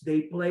Birds.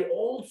 They play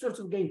all sorts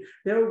of games.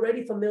 They're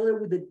already familiar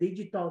with the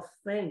digital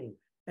thing.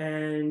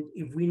 And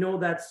if we know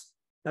that's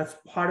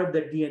part of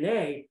their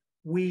DNA,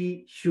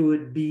 we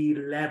should be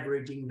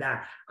leveraging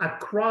that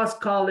across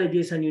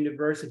colleges and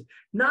universities.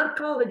 Not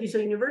colleges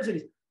and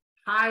universities,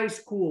 high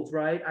schools,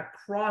 right,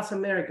 across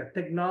America,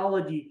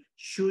 technology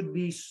should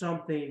be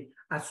something,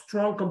 a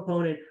strong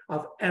component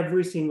of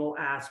every single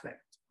aspect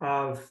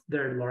of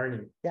their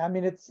learning. Yeah, I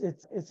mean,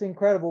 it's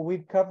incredible.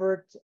 We've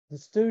covered the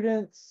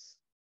students,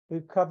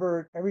 we've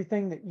covered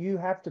everything that you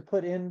have to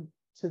put into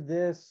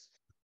this.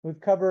 We've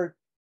covered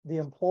the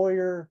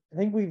employer. I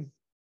think we've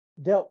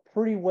dealt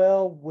pretty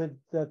well with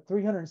the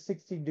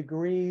 360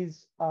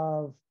 degrees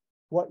of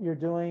what you're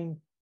doing.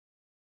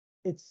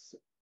 It's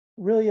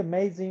really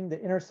amazing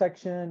the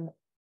intersection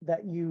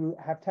that you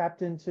have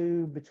tapped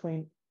into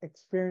between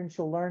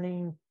experiential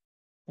learning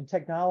and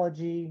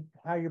technology,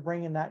 how you're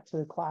bringing that to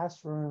the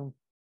classroom.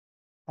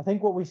 I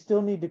think what we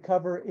still need to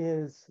cover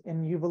is,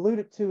 and you've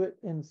alluded to it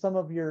in some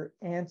of your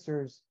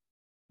answers,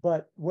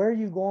 but where are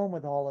you going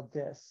with all of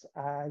this?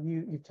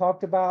 You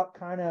talked about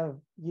kind of,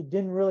 you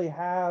didn't really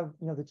have,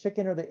 the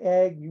chicken or the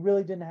egg. You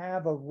really didn't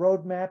have a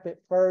roadmap at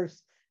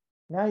first.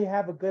 Now you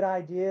have a good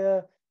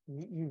idea.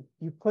 You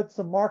put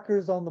some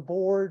markers on the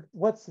board.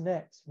 What's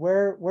next?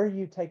 Where are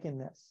you taking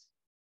this?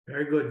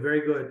 Very good,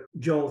 very good.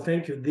 Joel,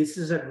 thank you. This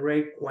is a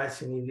great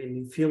question.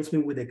 It fills me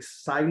with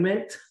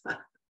excitement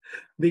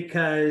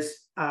because,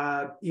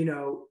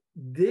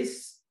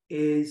 this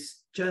is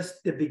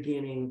just the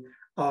beginning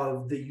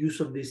of the use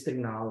of this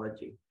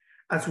technology.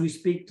 As we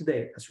speak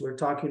today, as we're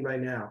talking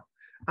right now,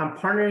 I'm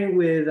partnering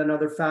with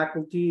another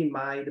faculty in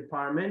my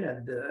department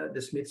at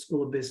the Smith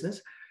School of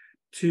Business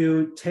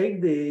to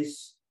take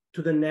this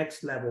to the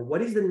next level.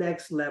 What is the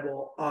next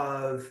level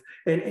of,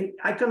 and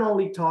I can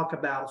only talk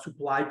about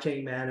supply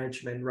chain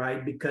management,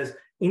 right? Because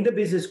in the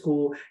business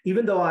school,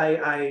 even though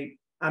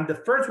I'm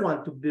the first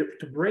one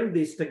to bring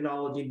this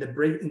technology in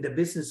the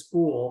business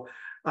school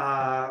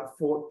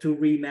to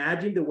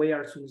reimagine the way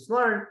our students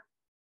learn,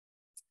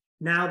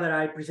 now that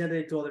I presented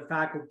it to other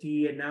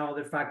faculty and now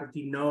other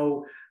faculty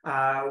know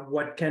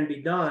what can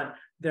be done,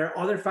 there are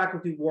other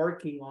faculty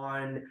working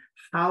on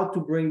how to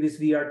bring this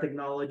VR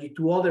technology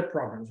to other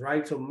programs,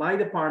 right? So my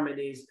department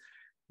is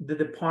the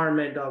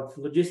Department of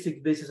Logistics,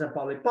 Business, and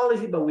Public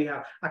Policy, but we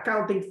have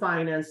accounting,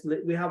 finance,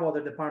 we have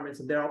other departments,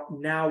 and they're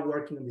now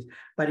working on this.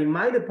 But in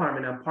my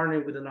department, I'm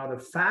partnering with another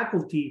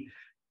faculty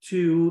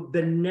to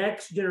the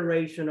next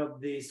generation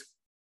of this,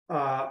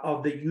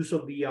 of the use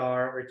of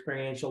VR or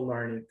experiential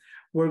learning.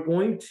 We're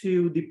going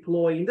to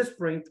deploy in the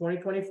spring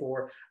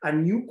 2024 a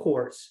new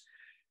course.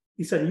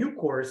 It's a new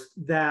course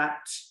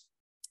that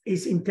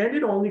is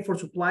intended only for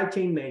supply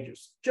chain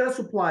majors, just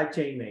supply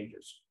chain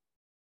majors.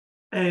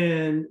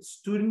 And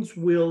students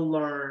will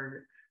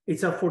learn,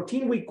 it's a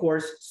 14-week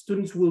course.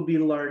 Students will be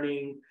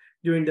learning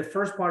during the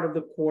first part of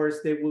the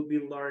course, they will be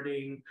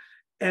learning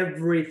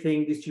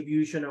everything,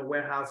 distribution and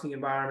warehousing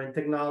environment,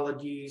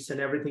 technologies and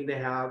everything they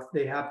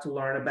have to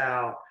learn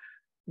about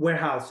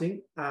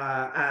warehousing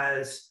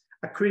as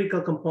a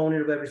critical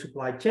component of every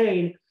supply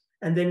chain.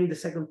 And then in the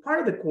second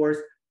part of the course,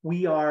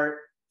 we are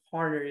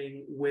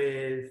partnering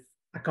with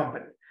a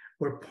company.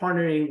 We're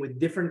partnering with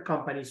different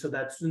companies so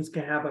that students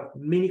can have a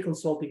mini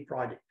consulting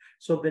project.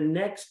 So the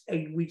next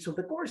 8 weeks of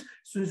the course,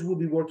 students will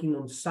be working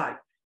on site.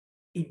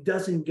 It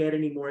doesn't get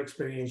any more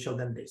experiential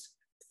than this.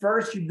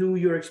 First, you do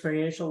your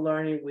experiential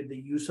learning with the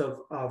use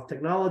of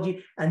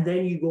technology, and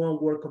then you go and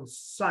work on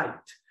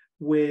site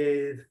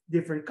with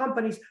different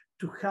companies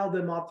to help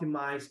them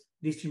optimize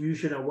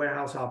distribution and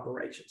warehouse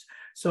operations.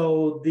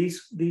 So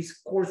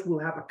this course will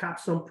have a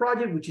capstone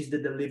project, which is the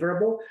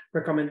deliverable,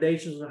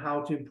 recommendations on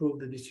how to improve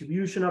the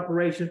distribution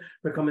operation,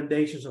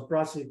 recommendations of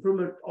process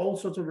improvement, all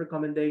sorts of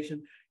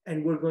recommendations.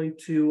 And we're going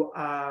to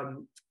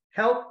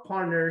help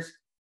partners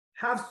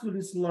have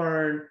students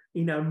learn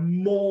in a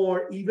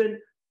even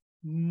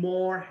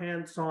more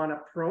hands-on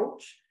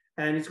approach.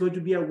 And it's going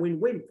to be a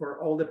win-win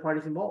for all the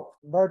parties involved.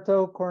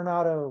 Humberto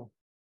Coronado,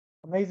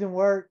 amazing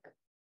work.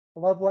 I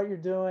love what you're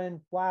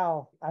doing.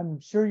 Wow. I'm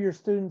sure your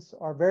students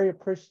are very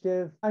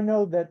appreciative. I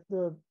know that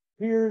the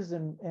peers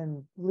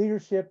and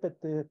leadership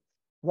at the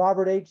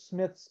Robert H.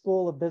 Smith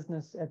School of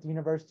Business at the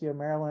University of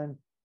Maryland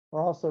are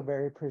also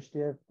very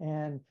appreciative.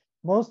 And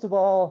most of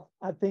all,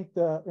 I think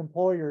the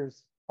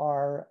employers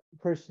are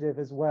appreciative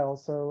as well.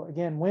 So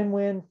again,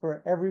 win-win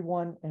for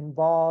everyone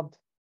involved.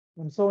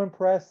 I'm so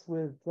impressed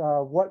with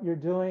what you're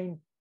doing.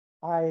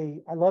 I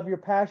love your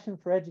passion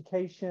for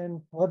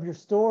education. I love your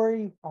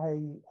story. I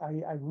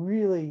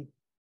really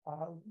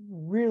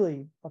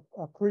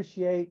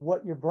appreciate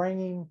what you're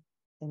bringing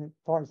in as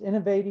far as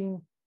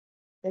innovating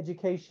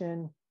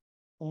education,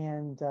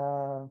 and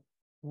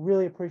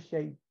really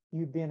appreciate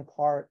you being a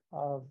part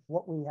of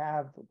what we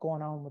have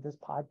going on with this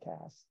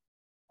podcast.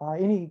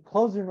 Any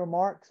closing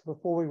remarks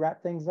before we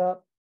wrap things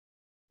up?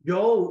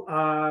 Joel,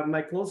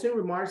 my closing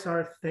remarks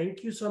are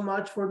thank you so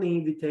much for the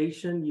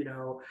invitation.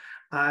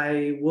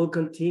 I will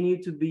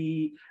continue to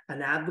be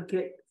an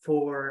advocate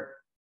for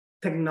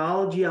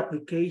technology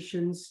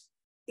applications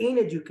in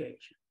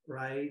education,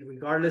 right?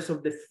 Regardless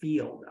of the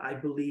field. I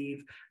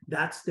believe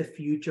that's the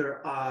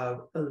future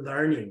of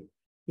learning,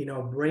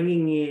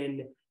 bringing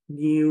in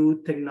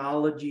new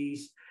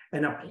technologies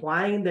and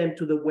applying them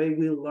to the way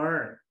we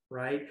learn,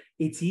 right?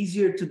 It's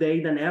easier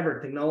today than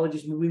ever. Technology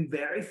is moving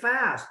very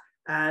fast.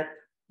 at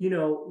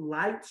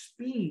light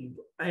speed,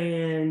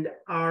 and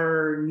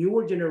our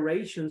newer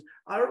generations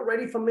are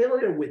already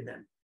familiar with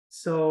them.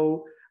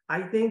 So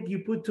I think you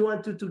put two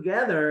and two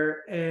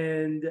together,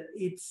 and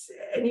it's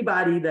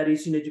anybody that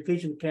is in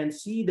education can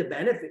see the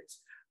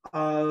benefits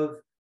of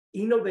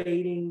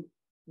innovating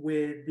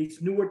with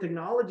these newer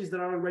technologies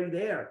that are already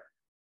there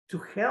to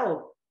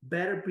help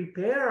better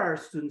prepare our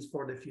students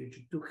for the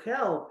future, to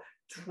help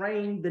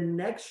train the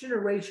next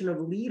generation of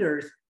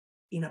leaders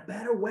in a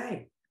better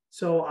way.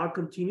 So I'll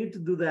continue to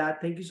do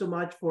that. Thank you so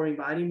much for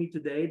inviting me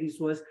today. This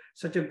was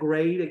such a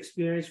great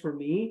experience for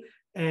me.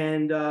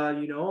 And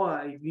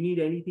if you need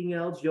anything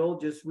else, Joel,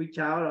 just reach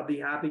out. I'll be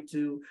happy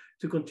to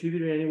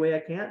contribute in any way I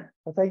can.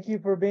 Well, thank you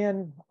for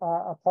being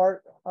a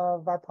part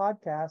of our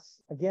podcast.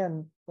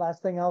 Again,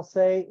 last thing I'll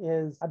say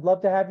is I'd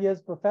love to have you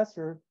as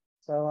professor.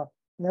 So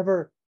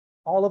never,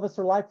 all of us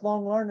are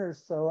lifelong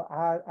learners. So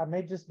I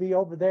may just be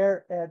over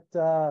there at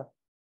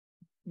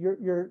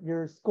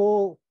your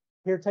school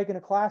here taking a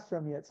class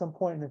from you at some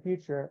point in the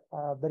future.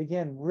 But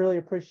again, really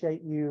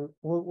appreciate you.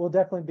 We'll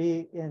definitely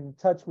be in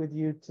touch with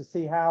you to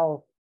see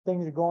how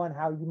things are going,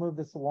 how you move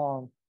this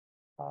along.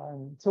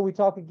 Until we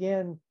talk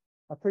again,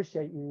 I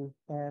appreciate you,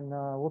 and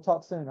we'll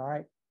talk soon. All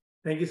right.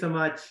 Thank you so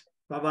much.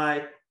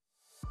 Bye-bye.